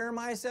been in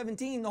Jeremiah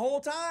 17 the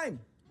whole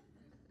time.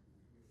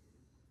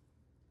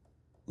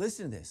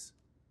 Listen to this.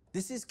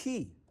 This is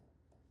key.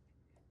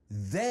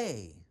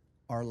 They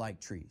are like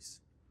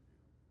trees.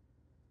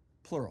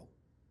 Plural.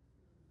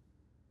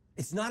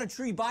 It's not a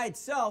tree by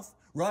itself.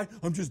 Right?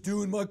 I'm just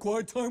doing my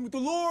quiet time with the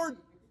Lord,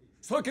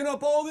 sucking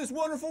up all this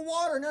wonderful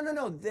water.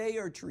 No. They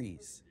are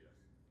trees.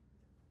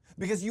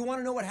 Because you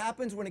want to know what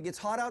happens when it gets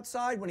hot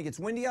outside, when it gets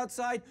windy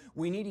outside?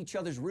 We need each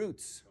other's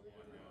roots.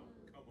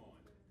 Come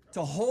on.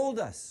 To hold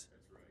us,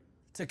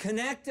 to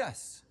connect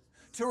us,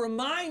 to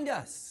remind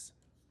us.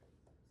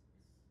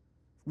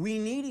 We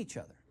need each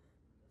other.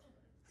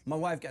 My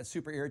wife got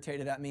super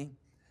irritated at me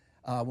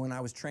when I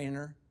was training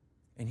her.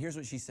 And here's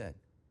what she said.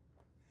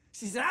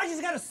 She said, I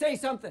just got to say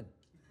something.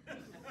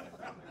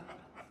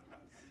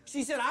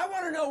 She said, I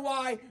want to know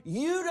why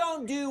you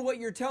don't do what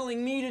you're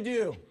telling me to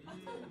do.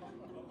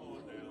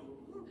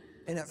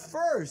 And at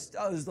first,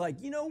 I was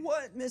like, you know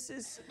what,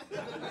 Mrs.?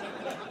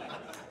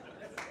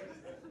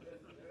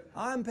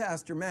 I'm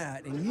Pastor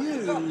Matt, and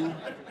you...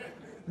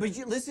 But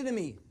listen to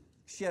me.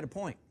 She had a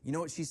point. You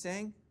know what she's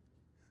saying?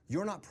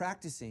 You're not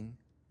practicing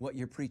what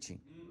you're preaching.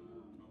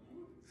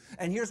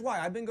 And here's why.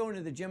 I've been going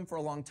to the gym for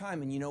a long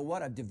time, and you know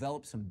what? I've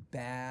developed some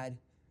bad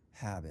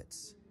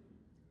habits.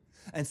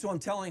 And so I'm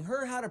telling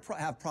her how to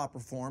have proper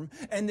form,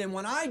 and then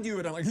when I do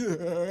it, I'm like, you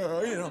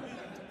know.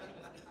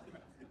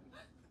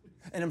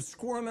 And I'm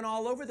squirming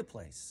all over the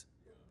place.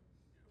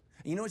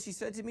 And you know what she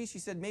said to me? She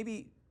said,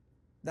 maybe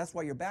that's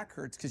why your back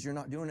hurts, because you're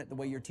not doing it the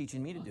way you're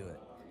teaching me to do it.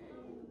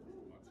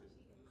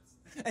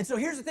 And so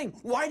here's the thing.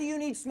 Why do you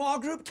need small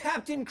group,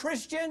 Captain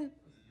Christian?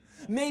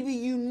 Maybe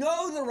you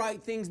know the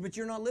right things, but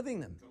you're not living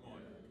them.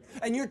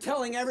 And you're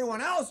telling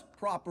everyone else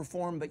proper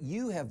form, but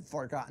you have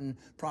forgotten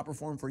proper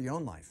form for your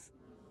own life.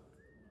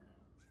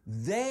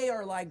 They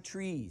are like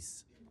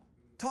trees.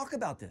 Talk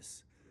about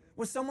this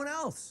with someone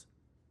else.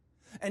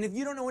 And if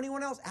you don't know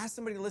anyone else, ask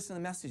somebody to listen to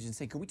the message and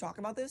say, can we talk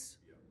about this?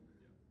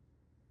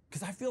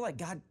 Because I feel like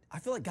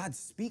God's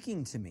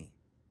speaking to me.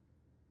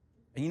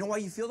 And you know why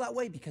you feel that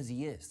way? Because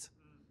he is.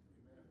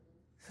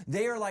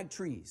 They are like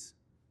trees.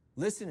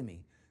 Listen to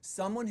me.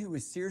 Someone who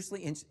is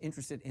seriously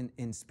interested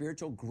in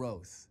spiritual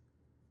growth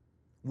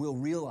will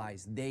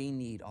realize they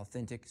need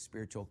authentic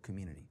spiritual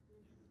community.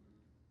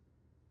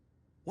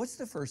 What's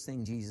the first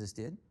thing Jesus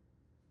did?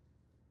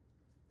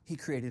 He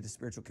created a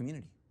spiritual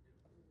community.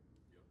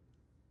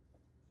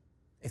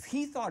 If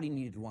he thought he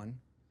needed one,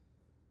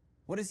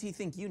 what does he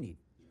think you need?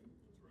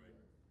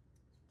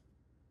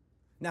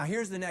 Now,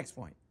 here's the next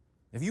point.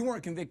 If you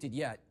weren't convicted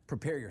yet,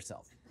 prepare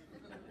yourself.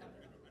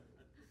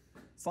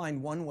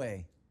 Find one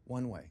way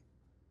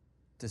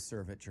to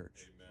serve at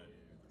church. Amen.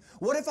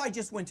 What if I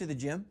just went to the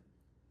gym?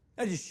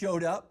 I just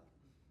showed up.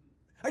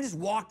 I just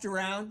walked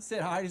around,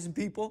 said hi to some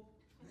people,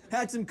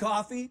 had some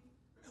coffee,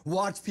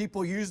 watched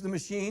people use the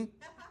machine.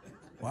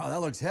 Wow,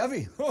 that looks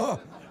heavy.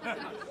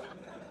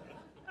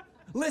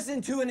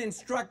 Listen to an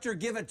instructor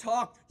give a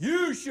talk.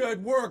 You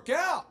should work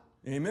out.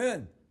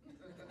 Amen.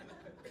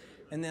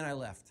 And then I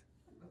left.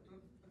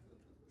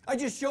 I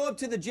just show up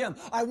to the gym.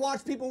 I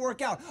watch people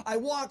work out. I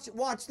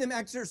watch them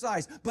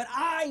exercise. But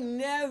I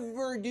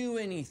never do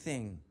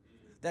anything.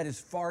 That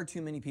is far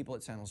too many people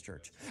at Sandals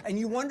Church. And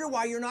you wonder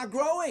why you're not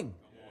growing.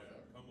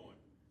 Come on.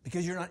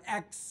 Because you're not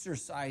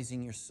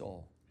exercising your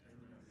soul.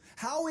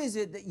 How is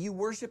it that you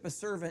worship a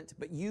servant,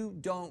 but you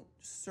don't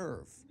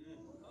serve?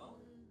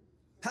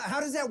 How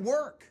does that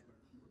work?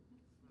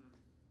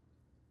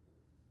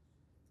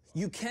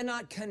 You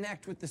cannot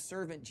connect with the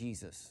servant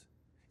Jesus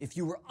if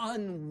you were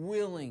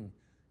unwilling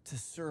to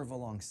serve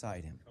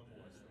alongside him.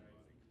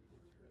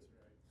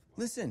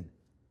 Listen,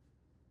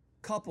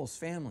 couples,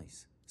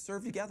 families,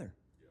 serve together.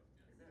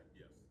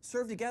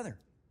 Serve together.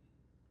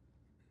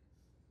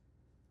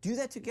 Do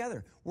that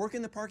together. Work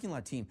in the parking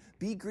lot team.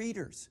 Be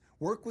greeters.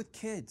 Work with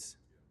kids.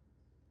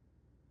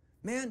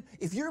 Man,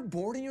 if you're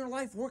bored in your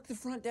life, work the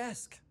front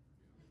desk.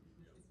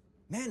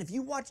 Man, if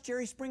you watch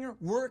Jerry Springer,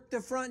 work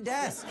the front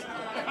desk.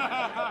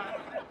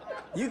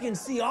 You can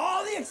see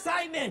all the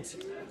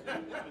excitement.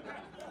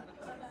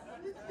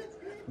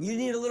 You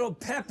need a little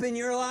pep in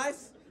your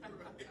life?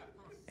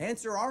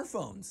 Answer our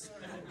phones.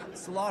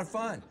 It's a lot of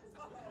fun.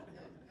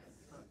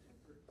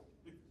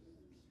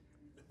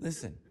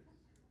 Listen,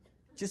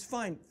 just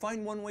find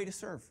one way to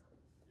serve.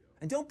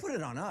 And don't put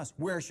it on us.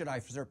 Where should I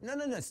serve? No,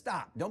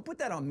 stop. Don't put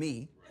that on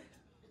me.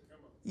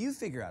 You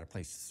figure out a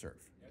place to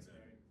serve.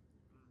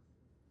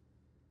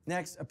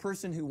 Next, a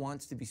person who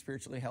wants to be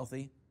spiritually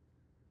healthy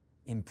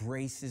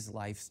embraces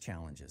life's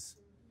challenges.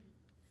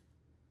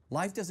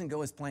 Life doesn't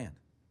go as planned.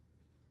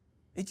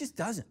 It just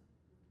doesn't.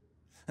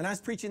 And I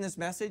was preaching this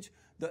message,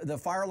 the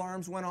fire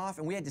alarms went off,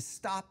 and we had to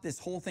stop this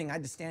whole thing. I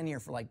had to stand here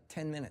for like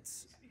 10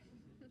 minutes,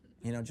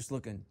 just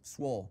looking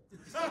swole.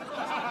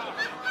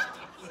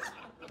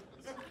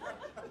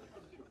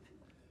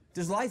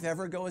 Does life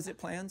ever go as it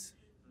plans?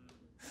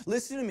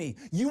 Listen to me.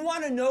 You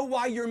want to know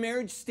why your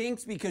marriage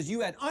stinks? Because you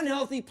had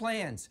unhealthy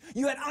plans.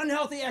 You had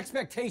unhealthy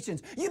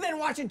expectations. You've been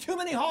watching too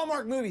many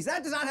Hallmark movies.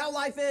 That is not how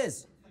life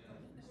is.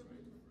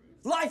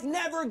 Life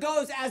never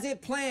goes as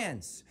it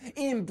plans.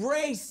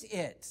 Embrace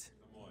it.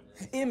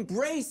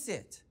 Embrace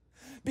it.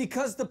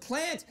 Because the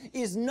plant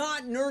is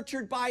not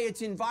nurtured by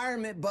its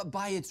environment, but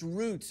by its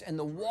roots and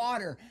the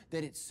water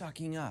that it's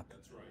sucking up.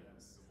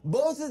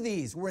 Both of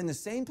these were in the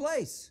same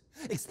place,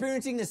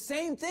 experiencing the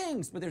same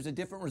things, but there's a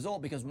different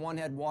result because one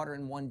had water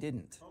and one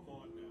didn't. Come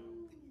on now.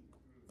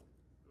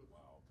 Wow.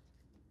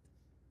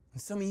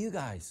 And some of you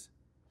guys,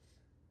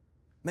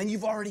 man,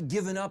 you've already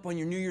given up on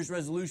your New Year's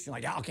resolution.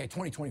 Like, okay,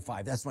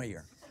 2025, that's my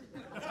year.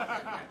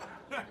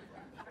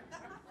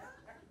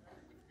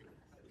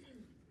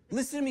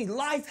 Listen to me,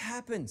 life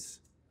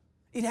happens.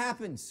 It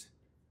happens.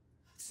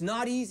 It's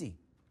not easy.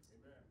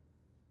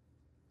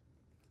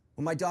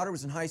 When my daughter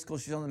was in high school,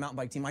 she was on the mountain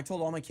bike team. I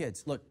told all my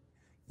kids, look,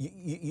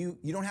 you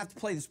don't have to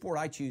play the sport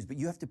I choose, but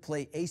you have to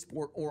play a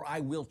sport or I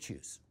will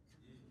choose.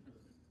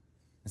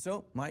 And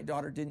so my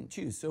daughter didn't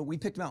choose, so we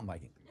picked mountain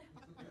biking.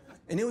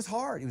 And it was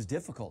hard, it was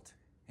difficult.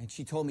 And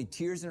she told me,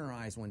 tears in her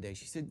eyes one day,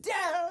 she said,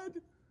 Dad,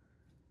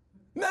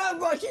 mountain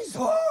biking's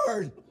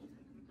hard.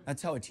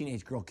 That's how a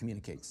teenage girl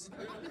communicates.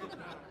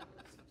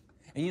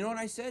 And you know what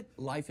I said?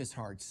 Life is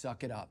hard,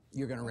 suck it up,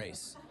 you're gonna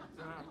race.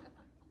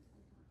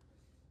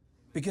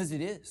 Because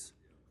it is.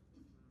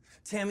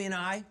 Tammy and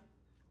I,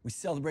 we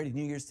celebrated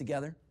New Year's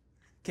together.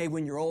 Okay,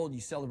 when you're old,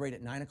 you celebrate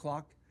at 9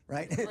 o'clock,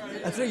 right?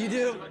 That's what you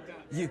do.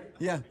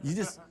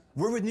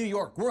 We're with New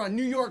York. We're on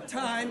New York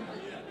time.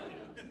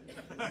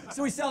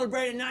 So we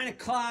celebrate at 9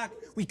 o'clock.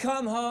 We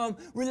come home,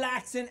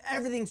 relaxing,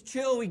 everything's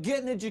chill. We get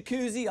in the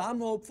jacuzzi. I'm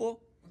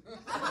hopeful.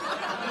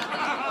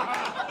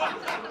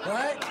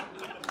 Right?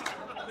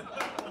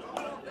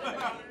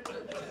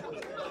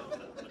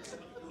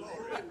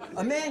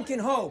 A man can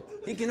hope.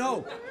 He can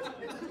hope.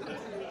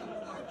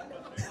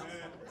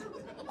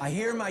 I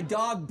hear my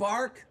dog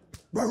bark.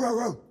 Row, row,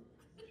 row.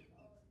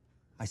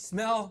 I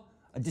smell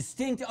a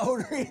distinct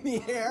odor in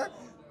the air.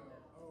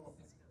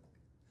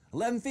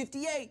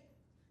 11:58.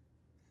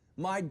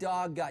 My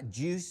dog got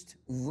juiced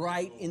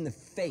right in the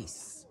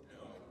face.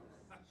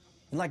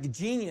 And like a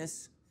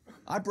genius,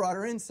 I brought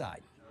her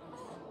inside.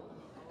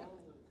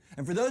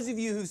 And for those of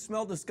you who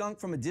smelled the skunk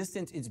from a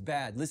distance, it's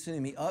bad. Listen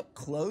to me, up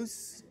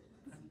close,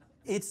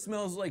 it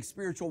smells like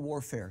spiritual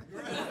warfare.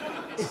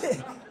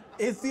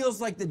 It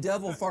feels like the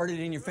devil farted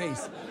in your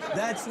face.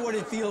 That's what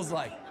it feels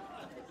like.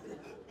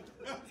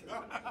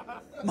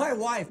 My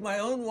wife, my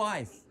own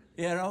wife,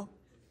 you know,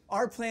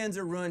 our plans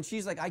are ruined.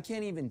 She's like, I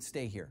can't even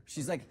stay here.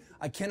 She's like,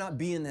 I cannot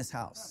be in this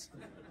house.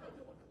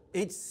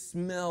 It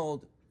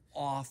smelled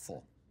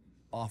awful,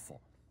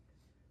 awful.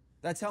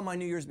 That's how my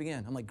New Year's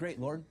began. I'm like, great,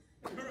 Lord.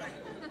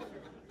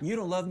 You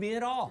don't love me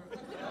at all.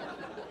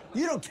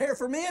 You don't care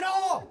for me at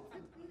all.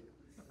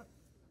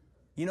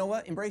 You know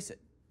what? Embrace it.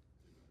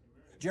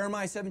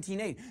 Jeremiah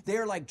 17:8. They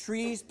are like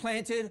trees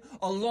planted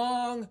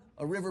along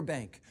a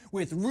riverbank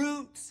with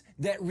roots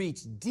that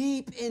reach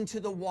deep into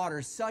the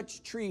water.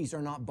 Such trees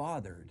are not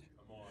bothered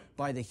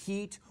by the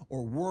heat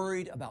or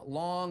worried about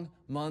long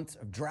months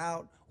of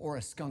drought or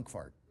a skunk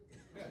fart.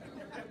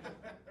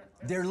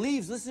 Their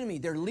leaves, listen to me,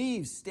 their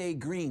leaves stay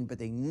green, but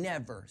they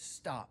never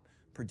stop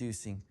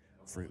producing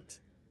fruit.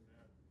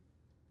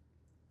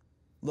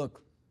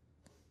 Look,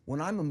 when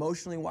I'm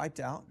emotionally wiped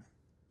out,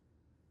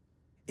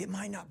 it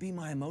might not be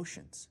my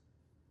emotions.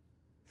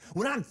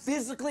 When I'm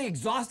physically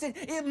exhausted,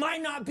 it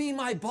might not be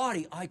my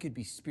body. I could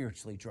be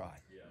spiritually dry.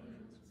 Yeah,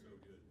 so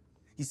good.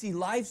 You see,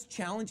 life's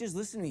challenges,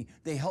 listen to me,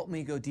 they help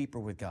me go deeper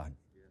with God.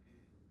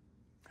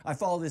 I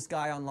follow this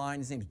guy online.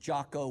 His name's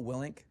Jocko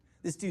Willink.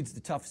 This dude's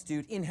the toughest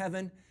dude. In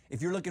heaven,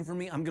 if you're looking for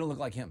me, I'm going to look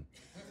like him.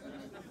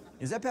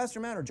 Is that Pastor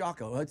Matt or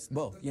Jocko? It's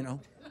both, you know.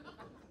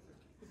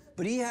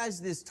 But he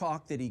has this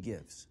talk that he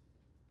gives.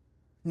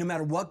 No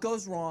matter what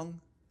goes wrong,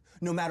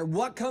 no matter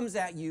what comes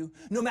at you,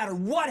 no matter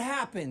what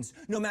happens,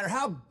 no matter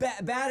how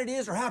bad it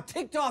is or how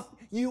ticked off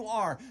you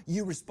are,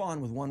 you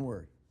respond with one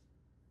word.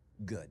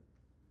 Good.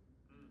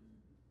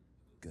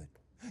 Good.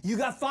 You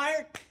got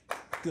fired?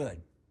 Good.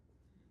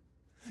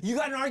 You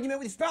got an argument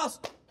with your spouse?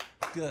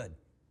 Good.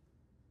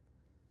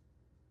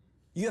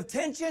 You have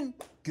tension?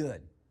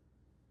 Good.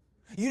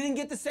 You didn't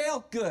get the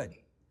sale? Good.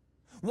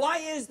 Why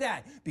is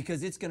that?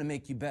 Because it's going to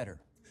make you better.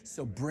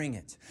 So bring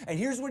it. And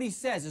here's what he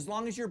says. As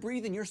long as you're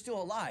breathing, you're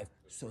still alive.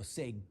 So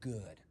say good.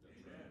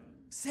 Amen.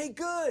 Say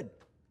good.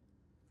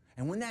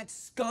 And when that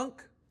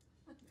skunk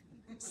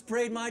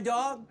sprayed my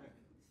dog,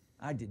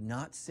 I did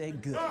not say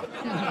good.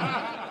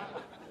 I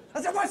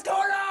said, what's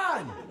going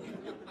on?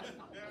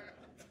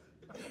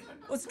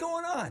 What's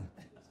going on?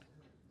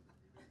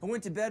 I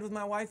went to bed with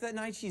my wife that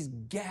night. She's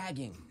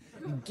gagging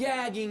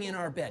in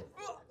our bed.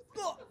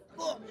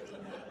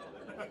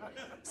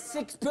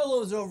 6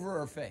 pillows over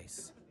her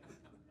face.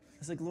 I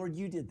was like, Lord,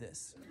 you did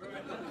this.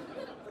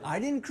 I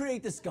didn't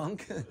create the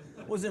skunk. It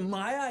wasn't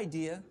my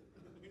idea.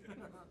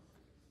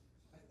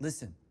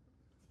 Listen,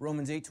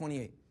 Romans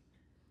 8:28.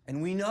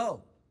 And we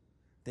know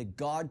that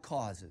God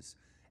causes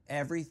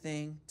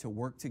everything to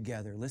work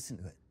together, listen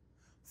to it,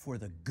 for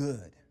the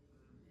good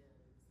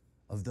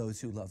of those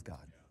who love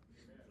God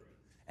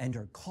and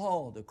are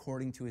called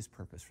according to his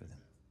purpose for them.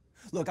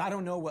 Look, I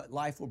don't know what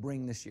life will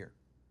bring this year.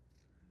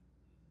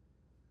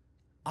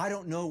 I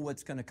don't know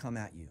what's going to come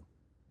at you,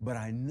 but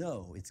I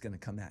know it's going to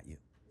come at you.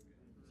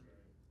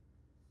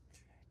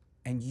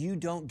 And you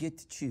don't get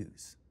to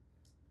choose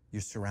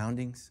your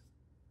surroundings.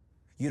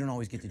 You don't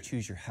always get to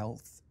choose your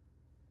health.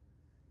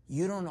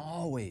 You don't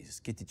always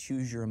get to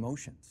choose your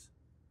emotions.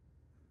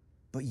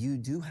 But you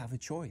do have a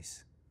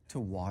choice to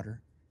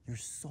water your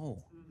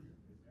soul.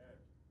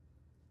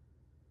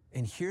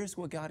 And here's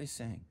what God is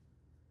saying.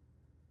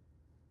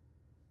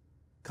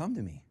 Come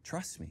to me,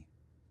 trust me,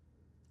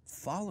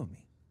 follow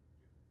me.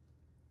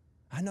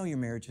 I know your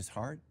marriage is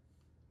hard.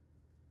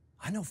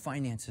 I know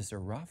finances are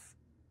rough.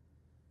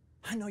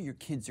 I know your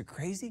kids are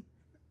crazy.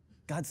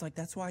 God's like,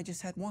 that's why I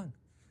just had one.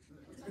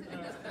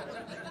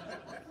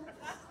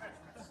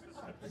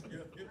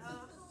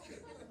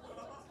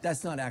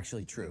 That's not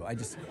actually true.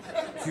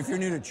 If you're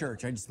new to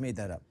church, I just made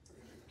that up.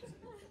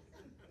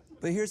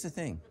 But here's the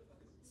thing.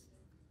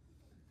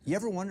 You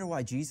ever wonder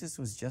why Jesus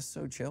was just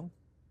so chill?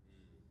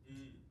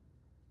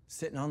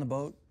 Sitting on the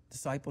boat,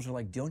 disciples are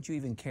like, don't you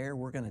even care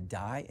we're going to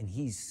die? And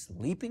he's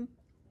sleeping?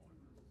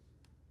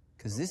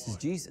 Because this is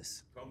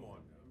Jesus. Come on.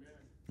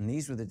 And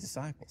these were the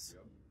disciples.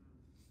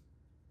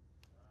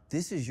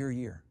 This is your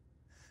year.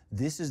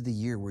 This is the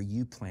year where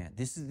you plant.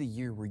 This is the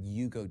year where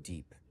you go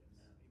deep.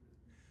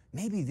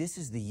 Maybe this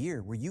is the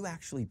year where you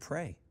actually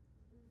pray.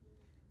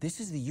 This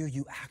is the year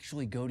you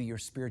actually go to your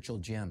spiritual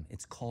gym.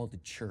 It's called the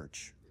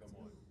church.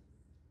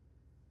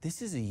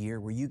 This is a year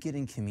where you get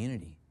in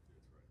community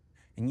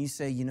and you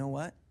say, you know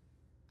what?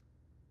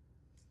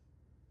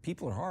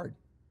 People are hard.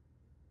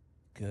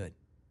 Good.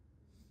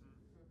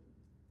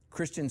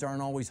 Christians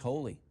aren't always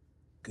holy.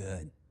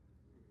 Good.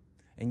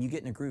 And you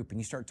get in a group and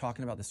you start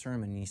talking about the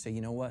sermon and you say,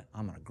 you know what?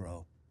 I'm going to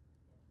grow.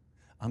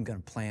 I'm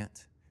going to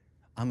plant.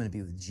 I'm going to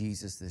be with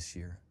Jesus this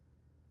year.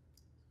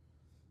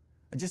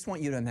 I just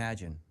want you to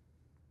imagine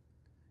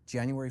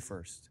January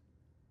 1st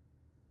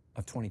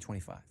of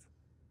 2025.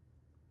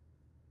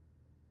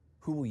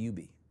 Who will you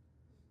be?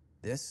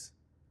 This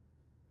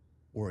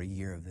or a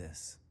year of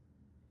this?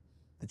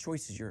 The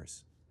choice is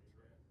yours.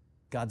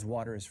 God's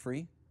water is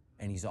free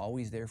and he's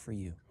always there for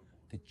you.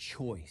 The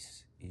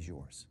choice is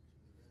yours.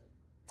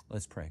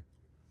 Let's pray.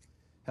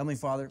 Heavenly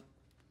Father,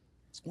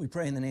 we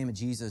pray in the name of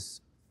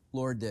Jesus,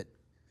 Lord, that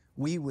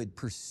we would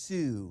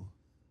pursue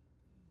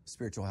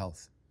spiritual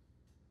health.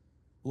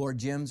 Lord,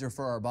 gyms are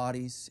for our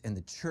bodies and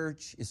the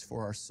church is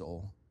for our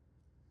soul.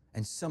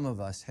 And some of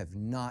us have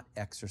not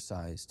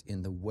exercised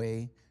in the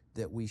way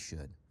that we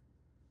should.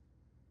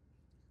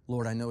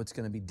 Lord, I know it's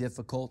going to be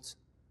difficult.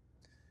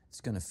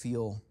 It's going to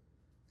feel,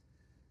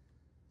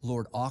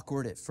 Lord,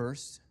 awkward at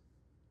first,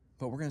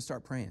 but we're going to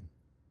start praying.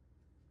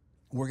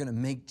 We're going to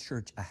make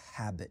church a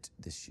habit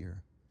this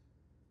year.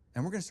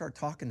 And we're going to start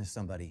talking to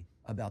somebody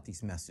about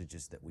these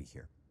messages that we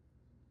hear.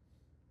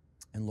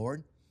 And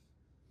Lord,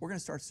 we're going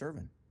to start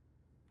serving.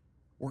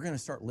 We're going to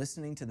start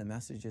listening to the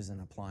messages and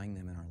applying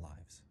them in our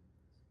lives.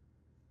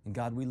 And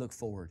God, we look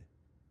forward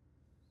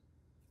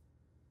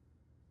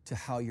to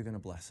how you're going to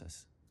bless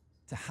us,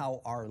 to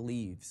how our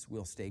leaves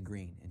will stay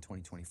green in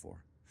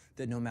 2024.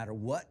 That no matter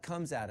what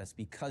comes at us,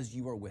 because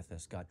you are with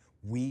us, God,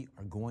 we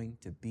are going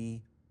to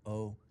be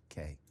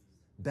okay.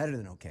 Better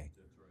than okay.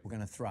 We're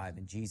going to thrive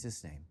in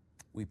Jesus' name.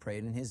 We pray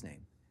it in his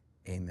name.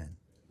 Amen.